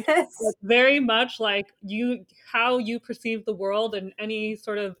gonna think." Like, Yes. very much like you how you perceive the world and any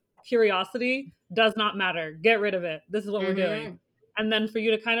sort of curiosity does not matter. Get rid of it. This is what we're doing. Mhm. And then for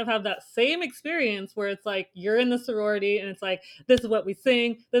you to kind of have that same experience where it's like you're in the sorority and it's like this is what we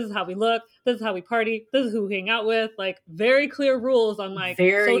sing, this is how we look, this is how we party, this is who we hang out with, like very clear rules on like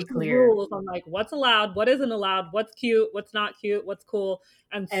Very social clear. rules on like what's allowed, what isn't allowed, what's cute, what's not cute, what's cool,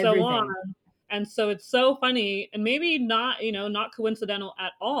 and so on. Everything. And so it's so funny and maybe not, not coincidental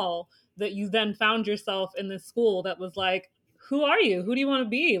at all that you then found yourself in this school that was like, who are you? Who do you want to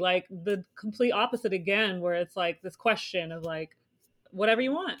be? Like the complete opposite again, where it's like this question of like, whatever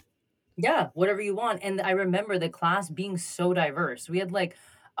you want. Yeah, whatever you want. And I remember the class being so diverse. We had like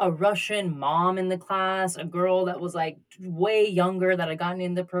a Russian mom in the class, a girl that was like way younger that had gotten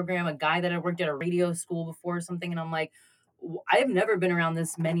in the program, a guy that had worked at a radio school before or something. And I'm like, I've never been around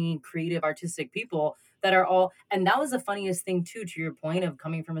this many creative, artistic people that are all. And that was the funniest thing, too, to your point of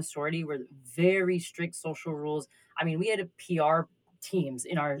coming from a sorority where very strict social rules. I mean, we had a PR teams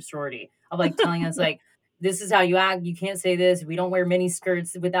in our sorority of like telling us, like, this is how you act. You can't say this. We don't wear mini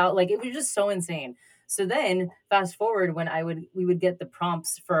skirts without like it was just so insane. So then fast forward when we would get the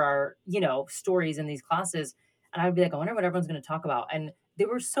prompts for our, stories in these classes and I'd be like, I wonder what everyone's going to talk about. And they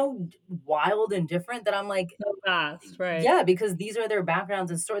were so wild and different that I'm like, So fast, right? yeah, because these are their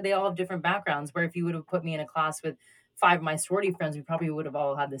backgrounds and story. They all have different backgrounds. Where if you would have put me in a class with five of my sorority friends, we probably would have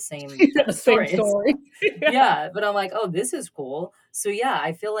all had the same type Yeah, of same stories. story. Yeah. Yeah, but I'm like, "Oh, this is cool." So, yeah,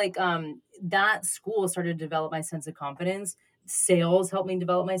 I feel like, that school started to develop my sense of confidence. Sales helped me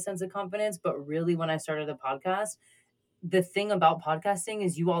develop my sense of confidence, but really when I started the podcast, the thing about podcasting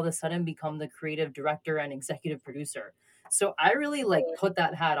is you all of a sudden become the creative director and executive producer. So, I really, like, put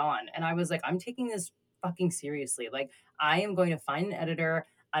that hat on, and I was like, "I'm taking this fucking seriously." Like, I am going to find an editor,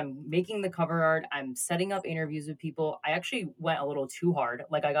 I'm making the cover art, I'm setting up interviews with people. I actually went a little too hard.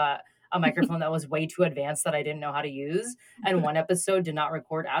 Like, I got a microphone that was way too advanced that I didn't know how to use, and one episode did not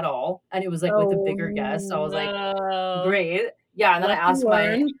record at all, and it was, like, with a Oh, bigger guest. So I was like, no. "Great." Yeah, and then Lesson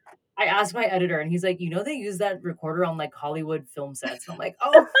learned. I asked my editor, and he's like, "You know, they use that recorder on, like, Hollywood film sets." And I'm like,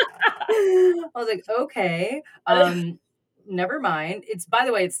 "Oh." I was like, "Okay, never mind." It's by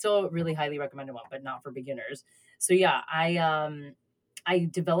the way, it's still a really highly recommended one, but not for beginners. So, yeah, I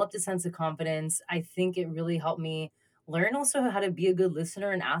developed a sense of confidence. I think it really helped me learn also how to be a good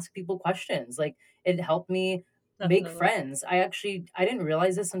listener and ask people questions. Like, it helped me make Definitely. friends. I didn't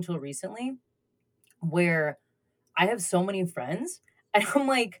realize this until recently, where I have so many friends, and I'm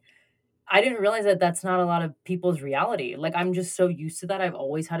like, I didn't realize that that's not a lot of people's reality. Like, I'm just so used to that. I've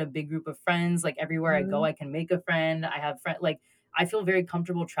always had a big group of friends. Like, everywhere I go, Mhm. I can make a friend. I have friend like, I feel very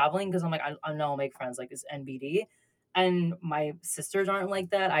comfortable traveling because I'm like, I know I'll make friends, like, it's NBD. And my sisters aren't like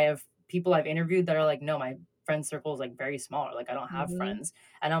that. I have people I've interviewed that are like, "No, my friend circle is, like, very small, like, I don't have Mhm. friends."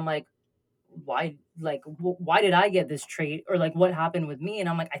 And I'm like, "Why, like, why did I get this trait?" Or, like, "What happened with me?" And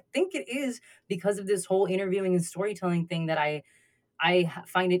I'm like, "I think it is because of this whole interviewing and storytelling thing that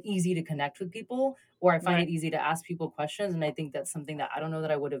find it easy to connect with people, or I find Right. it easy to ask people questions, and I think that's something that I don't know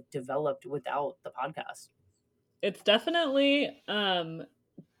that I would have developed without the podcast." It's definitely,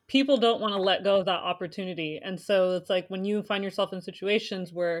 people don't wanna let go of that opportunity, and so it's like when you find yourself in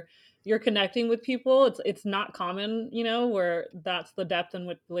situations where you're connecting with people, it's not common, where that's the depth in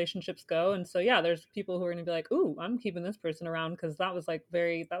which relationships go, and so, yeah, there's people who are gonna be like, "Ooh, I'm keeping this person around because that was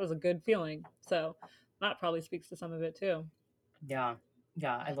a good feeling." So, that probably speaks to some of it too. Yeah.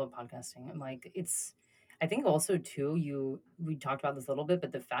 Yeah, I love podcasting. I'm like, I think also too, we talked about this a little bit,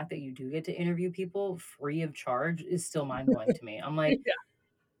 but the fact that you do get to interview people free of charge is still mind-blowing to me. I'm like, Yeah,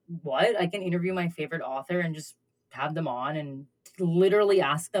 "What? I can interview my favorite author and just have them on and literally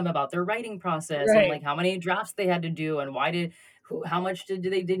ask them about their writing process and, right. like, how many drafts they had to do and how much did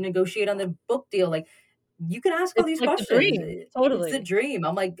they negotiate on the book deal?" Like, you can ask all It's these like the questions. dream, It's the totally, dream.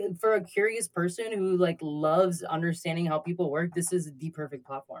 I'm like, for a curious person who, like, loves understanding how people work, this is the perfect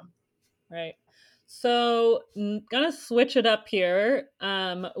platform. right. So, gonna switch it up here.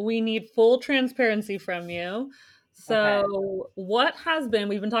 We need full transparency from you. Okay. So, what has been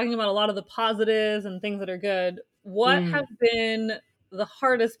we've been talking about a lot of the positives and things that are good. What have Mm. been the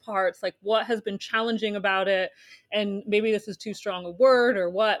hardest parts? Like, what has been challenging about it? And maybe this is too strong a word or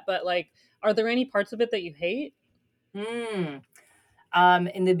what, but, like, are there any parts of it that you hate? Mm.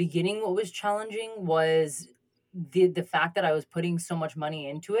 In the beginning, what was challenging was the fact that I was putting so much money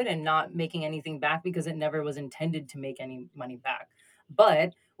into it and not making anything back because it never was intended to make any money back.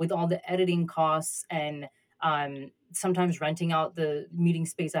 But with all the editing costs and sometimes renting out the meeting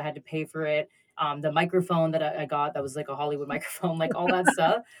space, I had to pay for it. The microphone that I got that was like a Hollywood microphone, like all that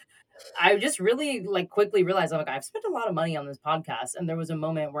stuff. I just really, like, quickly realized, I'm like, I've spent a lot of money on this podcast, and there was a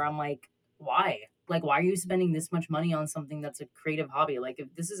moment where I'm like, "Why? Like, why are you spending this much money on something that's a creative hobby? Like,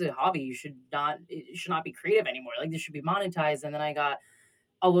 if this is a hobby, it should not be creative anymore. Like, this should be monetized." And then I got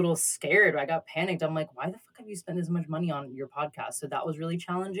a little scared. I got panicked. I'm like, "Why the fuck have you spent this much money on your podcast?" So that was really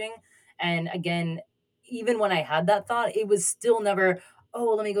challenging. And again, even when I had that thought, it was still never,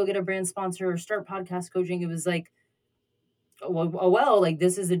 "Oh, let me go get a brand sponsor or start podcast coaching." It was like, well, like,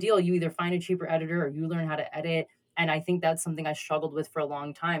 this is the deal. You either find a cheaper editor or you learn how to edit. And I think that's something I struggled with for a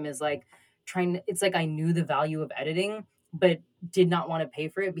long time, is like it's like I knew the value of editing, but did not want to pay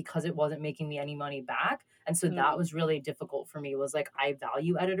for it because it wasn't making me any money back. And so that Mm, was really difficult for me, was like, I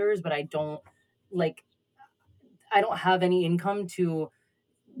value editors, but like, I don't have any income to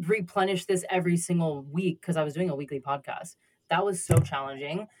replenish this every single week because I was doing a weekly podcast. That was so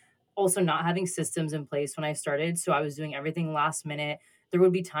challenging. Also, not having systems in place when I started. So I was doing everything last minute. There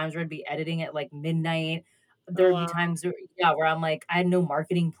would be times where I'd be editing at like midnight. There oh, would be wow. times where, yeah, where I'm like, I had no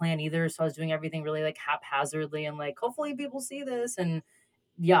marketing plan either. So I was doing everything really like haphazardly and like, hopefully people see this. And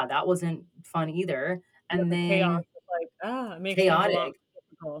yeah, that wasn't fun either. Yeah, And the chaos then is like, it makes things a lot chaotic. more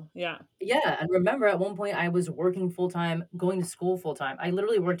difficult. Yeah, Yeah, and remember at one point I was working full time, going to school full time. I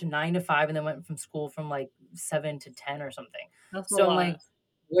literally worked 9 to 5 and then went from school from like 7 to 10 or something. that's a So I'm lot. like,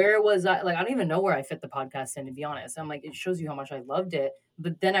 where was I? Like, I don't even know where I fit the podcast in, to be honest. I'm like, it shows you how much I loved it.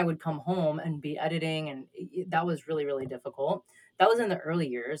 But then I would come home and be editing, and that was really, really difficult. That was in the early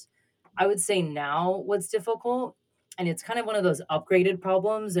years. I would say now what's difficult, and it's kind of one of those upgraded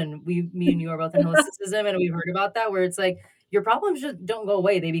problems. And me and you are both in holisticism, and we've heard about that, where it's like your problems just don't go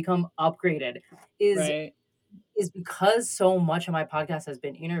away; they become upgraded. Is Right. is because so much of my podcast has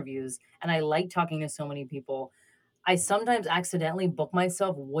been interviews, and I like talking to so many people. I sometimes accidentally book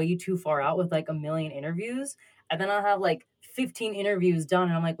myself way too far out with like a million interviews. And then I'll have like 15 interviews done.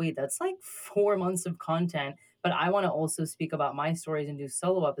 And I'm like, wait, that's like 4 months of content. But I want to also speak about my stories and do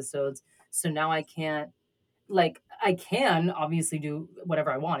solo episodes. So now I can obviously do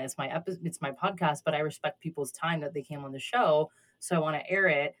whatever I want. It's my podcast, but I respect people's time that they came on the show. so I want to air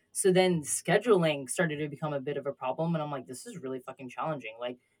it. So then scheduling started to become a bit of a problem, and I'm like, this is really fucking challenging.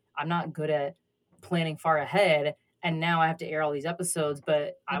 Like, I'm not good at planning far ahead, and now I have to air all these episodes,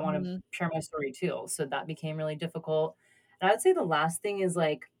 but I want to Mhm. share my story too. So that became really difficult. And I would say the last thing is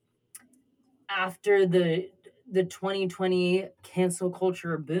like after the 2020 cancel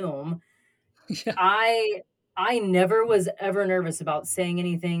culture boom, Yeah. I I never was ever nervous about saying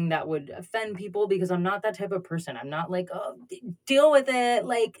anything that would offend people because I'm not that type of person. I'm not like, "Oh, deal with it."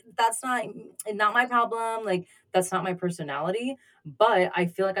 Like, that's not my problem. Like, that's not my personality. But I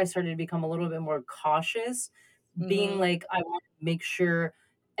feel like I started to become a little bit more cautious, being Mhm. like, I want to make sure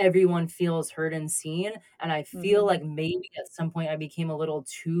everyone feels heard and seen. And I feel Mhm. like maybe at some point I became a little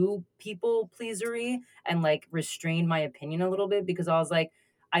too people pleasery and like restrained my opinion a little bit because I was like,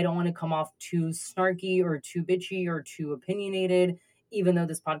 I don't want to come off too snarky or too bitchy or too opinionated, even though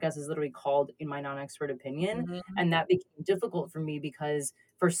this podcast is literally called In My Non Expert Opinion. Mhm. And that became difficult for me because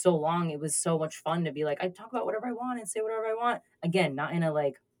for so long it was so much fun to be like, I talk about whatever I want and say whatever I want. Again, not in a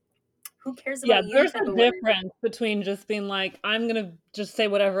like, who cares Yeah, about you there's type a of way. difference between just being like, "I'm gonna just say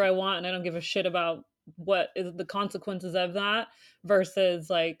whatever I want, and I don't give a shit about what is the consequences of that," versus,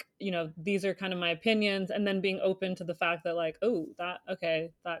 like, "These are kind of my opinions," and then being open to the fact that, like, "Oh, that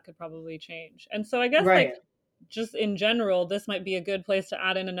okay, that could probably change." And so I guess, like, Right. just in general, this might be a good place to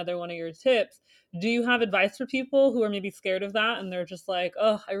add in another one of your tips. Do you have advice for people who are maybe scared of that and they're just like,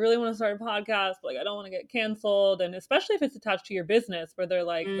 "Oh, I really want to start a podcast, but like I don't want to get canceled." And especially if it's attached to your business where they're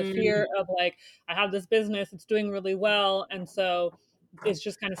like the Mm, fear of like, I have this business, it's doing really well, and so it's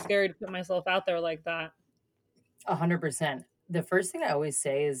just kind of scary to put myself out there like that. 100%. The first thing I always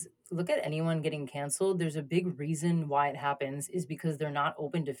say is look at anyone getting canceled. There's a big reason why it happens is because they're not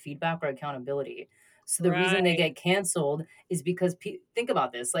open to feedback or accountability. So the reason they Right. get canceled is because think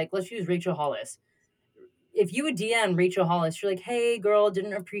about this. Like, let's use Rachel Hollis. If you would DM Rachel Hollis, you're like, hey, girl,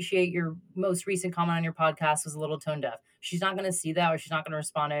 didn't appreciate your most recent comment on your podcast, was a little tone deaf. She's not going to see that, or she's not going to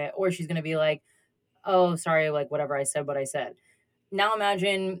respond to it, or she's going to be like, oh, sorry, like, whatever, I said what I said. Now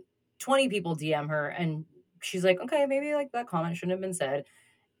imagine 20 people DM her and she's like, okay, maybe like that comment shouldn't have been said.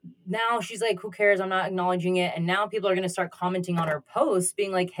 Now she's like, who cares? I'm not acknowledging it. And now people are going to start commenting on her posts,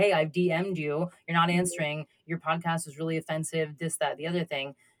 being like, hey, I've DM'd you. You're not Mhm. answering. Your podcast is really offensive, this, that, the other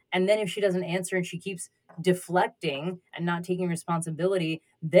thing. And then if she doesn't answer and she keeps deflecting and not taking responsibility,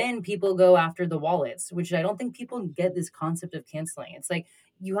 then people go after the wallets, which I don't think people get this concept of canceling. It's like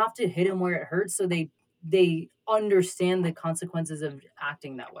you have to hit them where it hurts so they understand the consequences of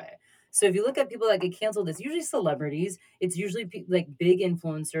acting that way. So if you look at people that get canceled, it's usually celebrities. It's usually like big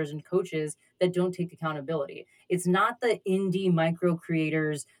influencers and coaches that don't take accountability. It's not the indie micro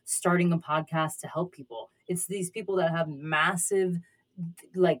creators starting a podcast to help people. It's these people that have massive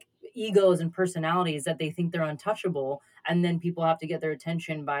like egos and personalities that they think they're untouchable, and then people have to get their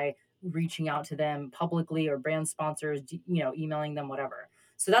attention by reaching out to them publicly or brand sponsors, emailing them, whatever.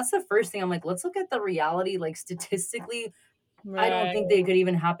 So that's the first thing. I'm like, let's look at the reality. Like statistically, I don't Right. think they could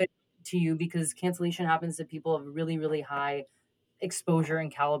even happen to you because cancellation happens to people of really, really high exposure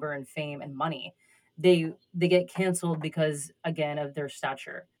and caliber and fame and money. They get canceled because again of their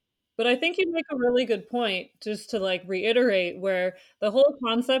stature. But I think you make a really good point just to like reiterate where the whole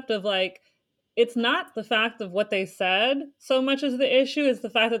concept of like it's not the fact of what they said so much as the issue is the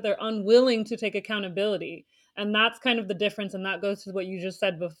fact that they're unwilling to take accountability. And that's kind of the difference. And that goes to what you just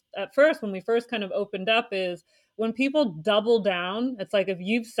said at first when we first kind of opened up is when people double down, it's like if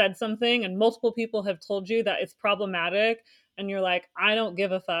you've said something and multiple people have told you that it's problematic and you're like, I don't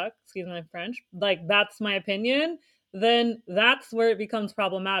give a fuck, excuse my French, like that's my opinion, then that's where it becomes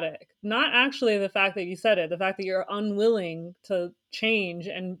problematic. Not actually the fact that you said it, the fact that you're unwilling to change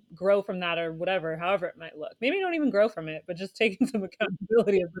and grow from that or whatever, however it might look. Maybe don't even grow from it, but just taking some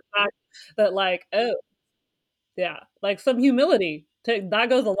accountability of the fact that, like, oh, yeah, like some humility. That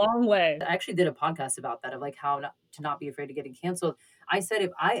goes a long way. I actually did a podcast about that of like how not, to not be afraid of getting canceled. I said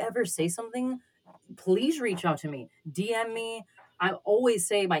if I ever say something, please reach out to me, DM me. I always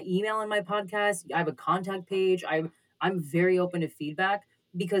say my email in my podcast. I have a contact page. I'm very open to feedback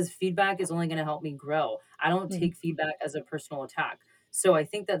because feedback is only going to help me grow. I don't Mhm. take feedback as a personal attack. So I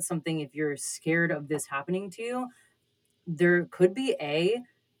think that's something if you're scared of this happening to you, there could be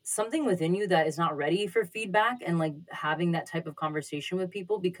something within you that is not ready for feedback and like having that type of conversation with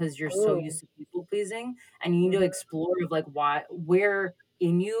people because you're so Ooh. used to people pleasing, and you need to Mhm. explore of like why, where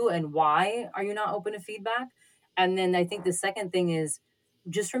in you and why are you not open to feedback. And then I think the second thing is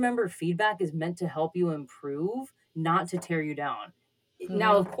just remember feedback is meant to help you improve, not to tear you down.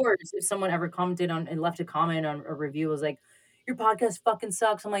 Now Mhm. of course if someone ever commented on and left a comment on a review was like, your podcast fucking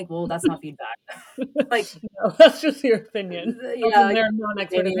sucks. I'm like, well, that's not feedback. Like, No, that's just your opinion. That's yeah, a like, their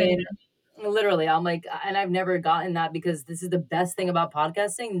non-expert opinion. opinion. Literally, I'm like, and I've never gotten that because this is the best thing about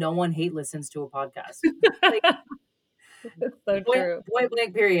podcasting. No one hate listens to a podcast. Like, It's so point true. point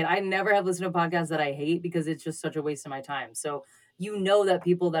blank period. I never have listened to podcasts that I hate because it's just such a waste of my time. So you know that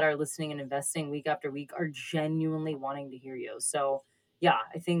people that are listening and investing week after week are genuinely wanting to hear you. So yeah,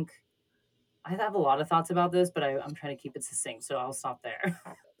 I think I have a lot of thoughts about this, but I'm trying to keep it succinct, so I'll stop there.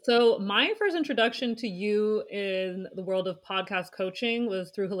 So, my first introduction to you in the world of podcast coaching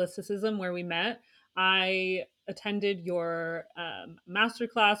was through Holisticism, where we met. I attended your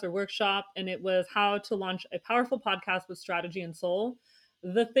masterclass or workshop, and it was how to launch a powerful podcast with strategy and soul.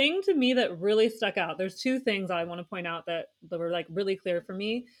 The thing to me that really stuck out, there's two things I want to point out that were like really clear for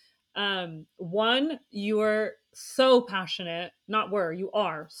me. One, you are so passionate, not were, you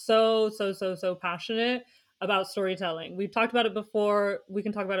are so passionate about storytelling. We've talked about it before. We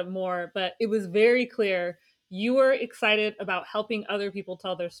can talk about it more, but it was very clear you were excited about helping other people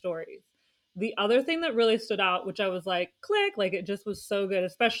tell their stories. The other thing that really stood out, which I was like, click, like it just was so good,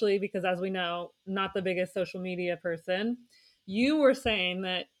 especially because, as we know, not the biggest social media person. You were saying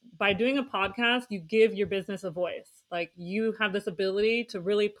that by doing a podcast, you give your business a voice. Like you have this ability to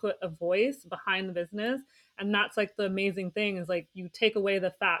really put a voice behind the business, and that's like the amazing thing is like you take away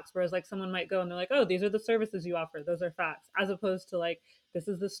the facts, whereas like someone might go and they're like, oh, these are the services you offer, those are facts, as opposed to like this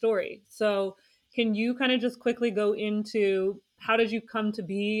is the story. So can you kind of just quickly go into how did you come to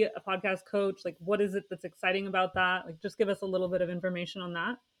be a podcast coach? Like what is it that's exciting about that? Like just give us a little bit of information on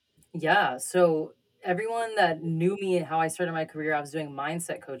that. Yeah, so everyone that knew me and how I started my career, I was doing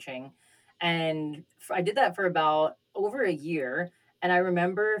mindset coaching, and I did that for about over a year. And I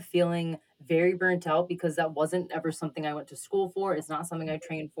remember feeling very burnt out because that wasn't ever something I went to school for. It's not something I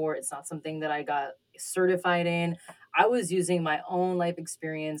trained for. It's not something that I got certified in. I was using my own life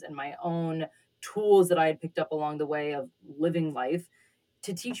experience and my own tools that I had picked up along the way of living life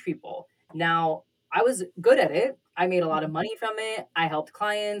to teach people. Now, I was good at it. I made a lot of money from it. I helped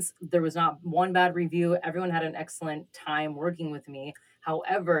clients. There was not one bad review. Everyone had an excellent time working with me.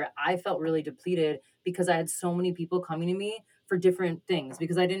 However, I felt really depleted because I had so many people coming to me for different things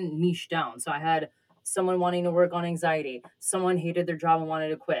because I didn't niche down. So I had someone wanting to work on anxiety, someone hated their job and wanted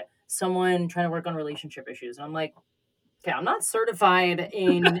to quit, someone trying to work on relationship issues. And I'm like, okay, I'm not certified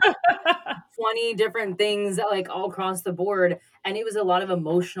in 20 different things like all across the board, and it was a lot of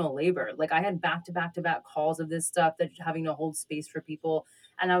emotional labor. Like I had back to back to back calls of this stuff, that having to hold space for people,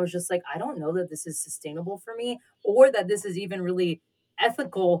 and I was just like, I don't know that this is sustainable for me, or that this is even really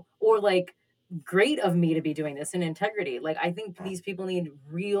ethical or like great of me to be doing this in integrity. Like I think these people need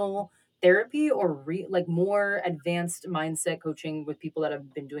real therapy or like more advanced mindset coaching with people that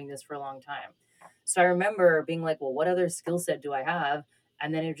have been doing this for a long time. So I remember being like, well, what other skill set do I have?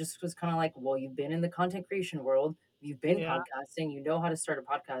 And then it just was kind of like, well, you've been in the content creation world, you've been Yeah. podcasting, you know how to start a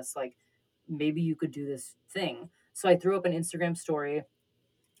podcast. Like maybe you could do this thing. So I threw up an Instagram story.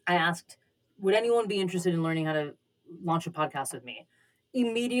 I asked, would anyone be interested in learning how to launch a podcast with me?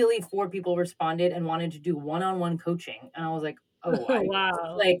 Immediately, four people responded and wanted to do one on one coaching. And I was like, oh,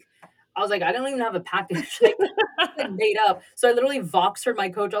 Wow. like, I was like, I don't even have a package like made up. So I literally Voxered my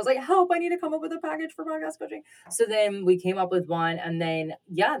coach. I was like, help, I need to come up with a package for podcast coaching. So then we came up with one. And then,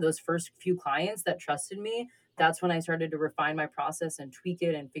 yeah, those first few clients that trusted me, that's when I started to refine my process and tweak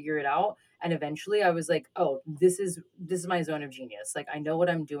it and figure it out. And eventually I was like, oh, this is my zone of genius. Like I know what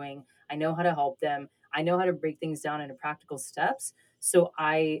I'm doing. I know how to help them. I know how to break things down into practical steps. So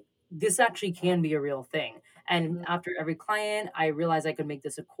this actually can be a real thing. And after every client, I realized I could make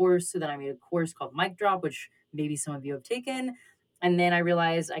this a course. So then I made a course called Mic Drop, which maybe some of you have taken. And then I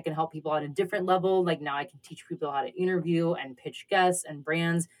realized I can help people at a different level. Like now I can teach people how to interview and pitch guests and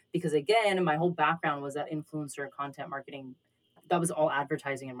brands. Because again, my whole background was that influencer content marketing. That was all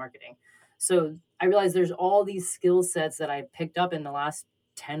advertising and marketing. So I realized there's all these skill sets that I picked up in the last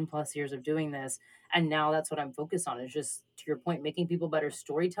 10 plus years of doing this. And now that's what I'm focused on is just to your point, making people better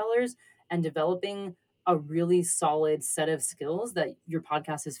storytellers and developing a really solid set of skills that your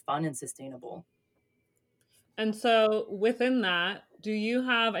podcast is fun and sustainable. And so within that, do you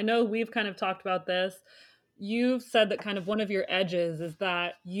have, I know we've kind of talked about this. You've said that kind of one of your edges is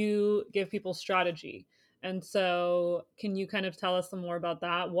that you give people strategy. And so can you kind of tell us some more about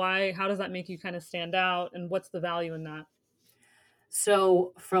that? Why, how does that make you kind of stand out and what's the value in that?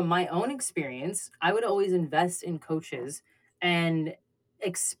 So, from my own experience, I would always invest in coaches and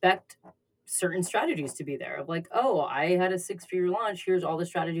expect certain strategies to be there of like, oh, I had a 6 figure launch. Here's all the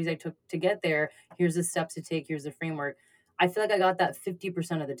strategies I took to get there. Here's the steps to take. Here's the framework. I feel like I got that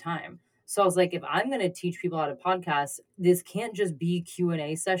 50% of the time. So I was like, if I'm going to teach people how to podcast, this can't just be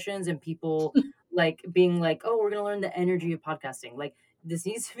Q&A sessions and people like being like, oh, we're going to learn the energy of podcasting. Like this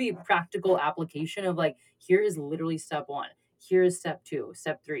needs to be a practical application of like, here is literally step one. Here is step two,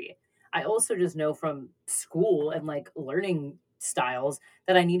 step three. I also just know from school and like learning styles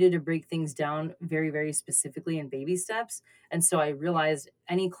that I needed to break things down very, very specifically in baby steps. And so I realized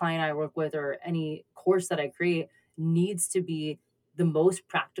any client I work with or any course that I create needs to be the most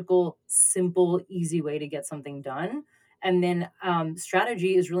practical, simple, easy way to get something done. And then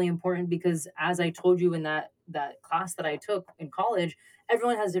strategy is really important because, as I told you in that class that I took in college,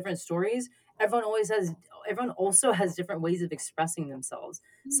 everyone has different stories. Everyone also has different ways of expressing themselves.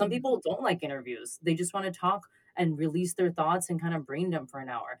 Some Hmm. people don't like interviews; they just want to talk and release their thoughts and kind of brain dump for an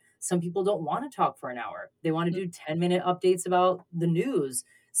hour. Some people don't want to talk for an hour; they want to do 10-minute updates about the news.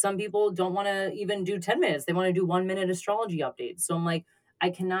 Some people don't want to even do 10 minutes. They want to do 1 minute astrology updates. So I'm like, I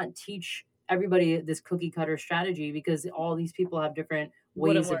cannot teach everybody this cookie cutter strategy because all these people have different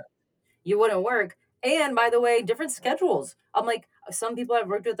Wouldn't ways work. of you wouldn't work. And by the way, different schedules. I'm like, some people I've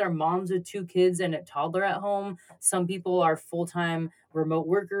worked with are moms with two kids and a toddler at home. Some people are full time remote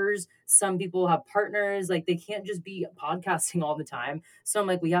workers. Some people have partners. Like they can't just be podcasting all the time. So I'm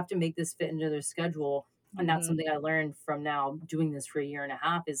like, we have to make this fit into their schedule. And that's Mhm. something I learned from now doing this for a year and a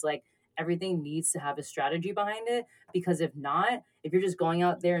half is like everything needs to have a strategy behind it. Because if not, if you're just going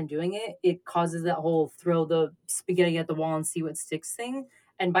out there and doing it, it causes that whole throw the spaghetti at the wall and see what sticks thing.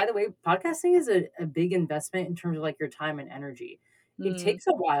 And by the way, podcasting is a big investment in terms of like your time and energy. It Mm. takes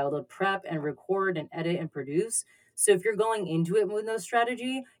a while to prep and record and edit and produce. So if you're going into it with no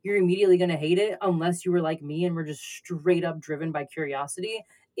strategy, you're immediately going to hate it unless you were like me and were just straight up driven by curiosity.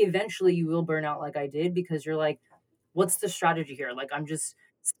 Eventually you will burn out like I did because you're like, what's the strategy here? Like I'm just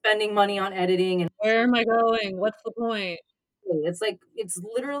spending money on editing and Where am I going? What's the point? it's like it's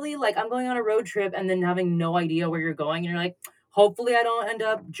literally like I'm going on a road trip and then having no idea where you're going, and you're like, hopefully I don't end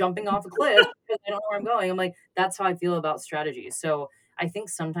up jumping off a cliff because I don't know where I'm going. I'm like, that's how I feel about strategy. So I think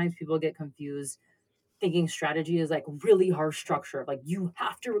sometimes people get confused thinking strategy is like really harsh structure. Like you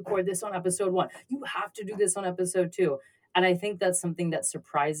have to record this on episode one, you have to do this on episode two. And I think that's something that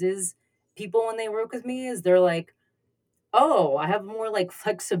surprises people when they work with me is they're like, oh, I have more like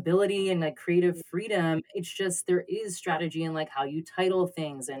flexibility and like creative freedom. It's just there is strategy in like how you title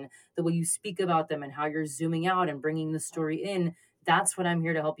things and the way you speak about them and how you're zooming out and bringing the story in. That's what I'm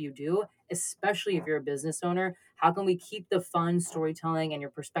here to help you do, especially if you're a business owner. How can we keep the fun storytelling and your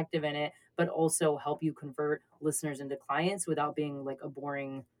perspective in it, but also help you convert listeners into clients without being like a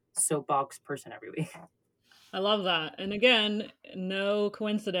boring soapbox person every week? I love that. And again, no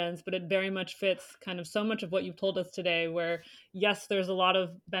coincidence, but it very much fits kind of so much of what you've told us today, where yes, there's a lot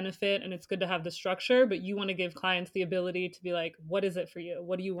of benefit and it's good to have the structure, but you want to give clients the ability to be like, what is it for you?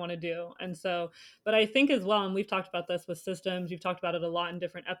 What do you want to do? And so, but I think as well, and we've talked about this with systems, you've talked about it a lot in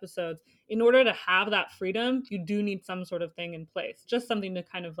different episodes. In order to have that freedom, you do need some sort of thing in place, just something to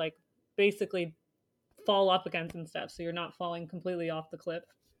kind of like basically fall up against and stuff. So you're not falling completely off the cliff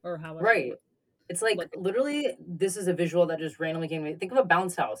or however you Right. were It's like looking. literally, this is a visual that just randomly came to me. Think of a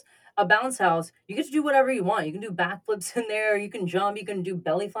bounce house. A bounce house, you get to do whatever you want. You can do backflips in there, you can jump, you can do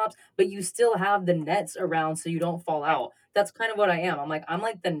belly flops, but you still have the nets around so you don't fall out. That's kind of what I am. I'm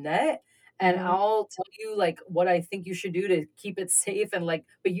like the net, and Mhm. I'll tell you like what I think you should do to keep it safe and like,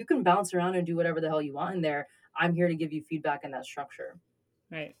 but you can bounce around and do whatever the hell you want in there. I'm here to give you feedback in that structure.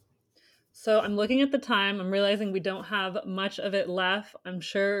 Right. So I'm looking at the time. I'm realizing we don't have much of it left. I'm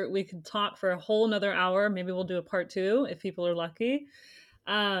sure we could talk for a whole another hour. Maybe we'll do a part two if people are lucky.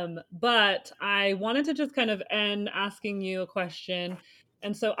 But I wanted to just kind of end asking you a question.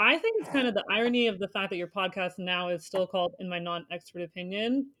 And so I think it's kind of the irony of the fact that your podcast now is still called In My Non-Expert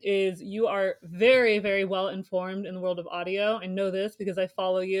Opinion is you are very, very well informed in the world of audio. I know this because I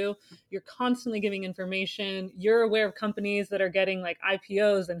follow you. You're constantly giving information. You're aware of companies that are getting like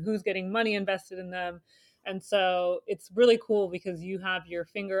IPOs and who's getting money invested in them. And so it's really cool because you have your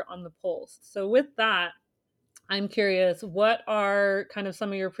finger on the pulse. So with that, I'm curious, what are kind of some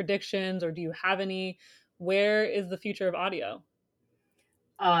of your predictions, or do you have any? Where is the future of audio?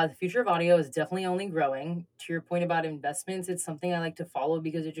 The future of audio is definitely only growing. To your point about investments, it's something I like to follow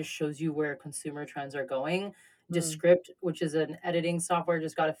because it just shows you where consumer trends are going. Mm, Descript, which is an editing software,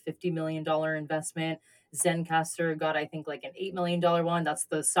 just got a $50 million investment. Zencaster got, I think, like an $8 million one. That's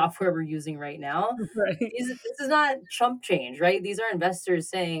the software we're using right now. right. This is not chump change, right? These are investors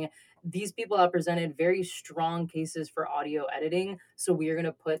saying these people have presented very strong cases for audio editing, so we are going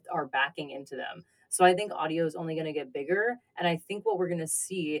to put our backing into them. So I think audio is only going to get bigger, and I think what we're going to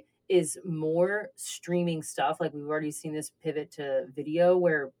see is more streaming stuff. Like we've already seen this pivot to video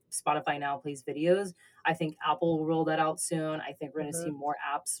where Spotify now plays videos. I think Apple will roll that out soon. I think we're going to see Mhm. more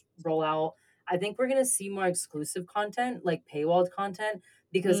apps roll out. I think we're going to see more exclusive content, like paywalled content,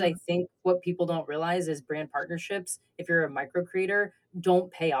 because I Mm, think what people don't realize is brand partnerships, if you're a micro creator,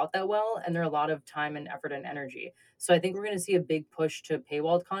 don't pay out that well. And they're a lot of time and effort and energy. So I think we're going to see a big push to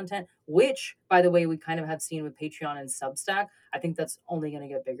paywalled content, which, by the way, we kind of have seen with Patreon and Substack. I think that's only going to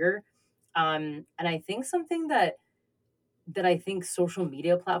get bigger. And I think something that I think social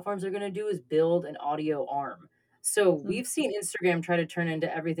media platforms are going to do is build an audio arm. So mm, we've seen Instagram try to turn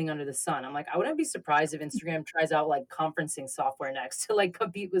into everything under the sun. I'm like, I wouldn't be surprised if Instagram tries out like conferencing software next to like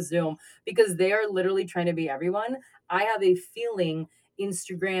compete with Zoom because they are literally trying to be everyone. I have a feeling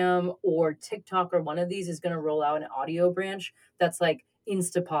Instagram or TikTok or one of these is going to roll out an audio branch that's like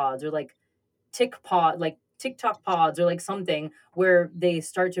Instapods or like like TikTok pods or like something where they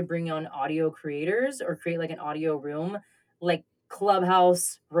start to bring on audio creators or create like an audio room, like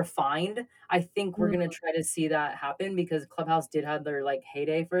Clubhouse refined. I think we're gonna mm, try to see that happen because Clubhouse did have their like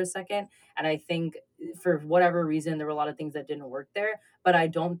heyday for a second. And I think for whatever reason, there were a lot of things that didn't work there. But I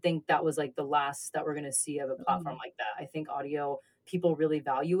don't think that was like the last that we're gonna see of a platform mm. like that. I think audio people really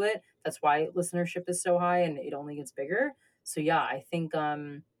value it. That's why listenership is so high and it only gets bigger. So yeah, I think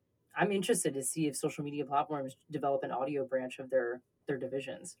I'm interested to see if social media platforms develop an audio branch of their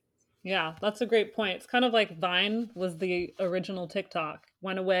divisions. Yeah, that's a great point. It's kind of like Vine was the original TikTok,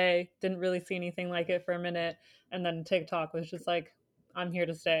 went away, didn't really see anything like it for a minute, and then TikTok was just like, I'm here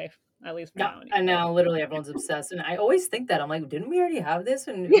to stay, at least for Yeah, now and anyway. now literally everyone's obsessed, and I always think that I'm like, didn't we already have this?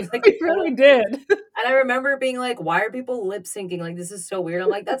 And it Yeah, was like a we really total. did. And I remember being like, why are people lip syncing? Like this is so weird. I'm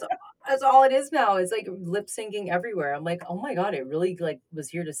like, that's all it is now. It's like lip syncing everywhere. I'm like, oh my god, it really like was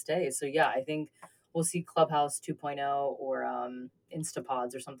here to stay. So yeah, I think we'll see Clubhouse 2.0 or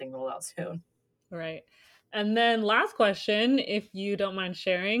Instapods or something roll out soon. Right. And then last question, if you don't mind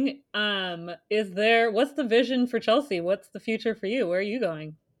sharing, is there what's the vision for Chelsea? What's the future for you? Where are you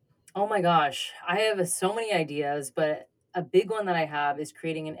going? Oh my gosh, I have so many ideas, but a big one that I have is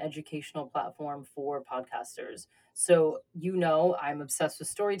creating an educational platform for podcasters. So, I'm obsessed with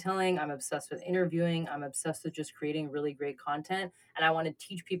storytelling, I'm obsessed with interviewing, I'm obsessed with just creating really great content. And I want to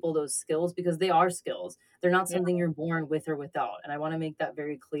teach people those skills because they are skills. They're not Yeah. something you're born with or without. And I want to make that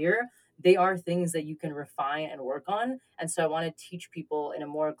very clear. They are things that you can refine and work on. And so, I want to teach people in a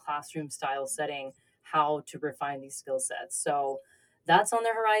more classroom style setting how to refine these skill sets. So, that's on the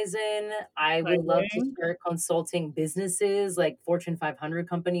horizon. I would love to Exciting. start consulting businesses like Fortune 500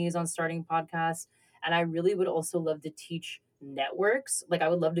 companies on starting podcasts. And I really would also love to teach networks. Like, I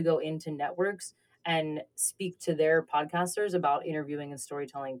would love to go into networks and speak to their podcasters about interviewing and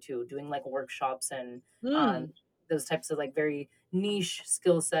storytelling too, doing like workshops and Hmm. those types of like very niche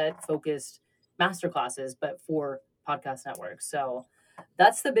skill set focused master classes, but for podcast networks. So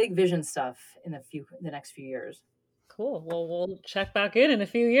that's the big vision stuff in the next few years. Cool. Well, we'll check back in a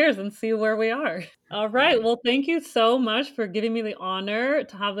few years and see where we are. All Yeah. right. Well, thank you so much for giving me the honor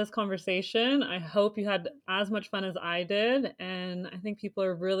to have this conversation. I hope you had as much fun as I did. And I think people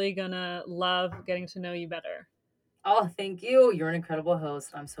are really going to love getting to know you better. Oh, thank you. You're an incredible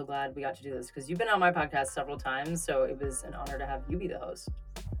host. I'm so glad we got to do this because you've been on my podcast several times. So it was an honor to have you be the host.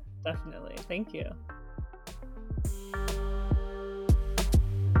 Definitely. Thank you.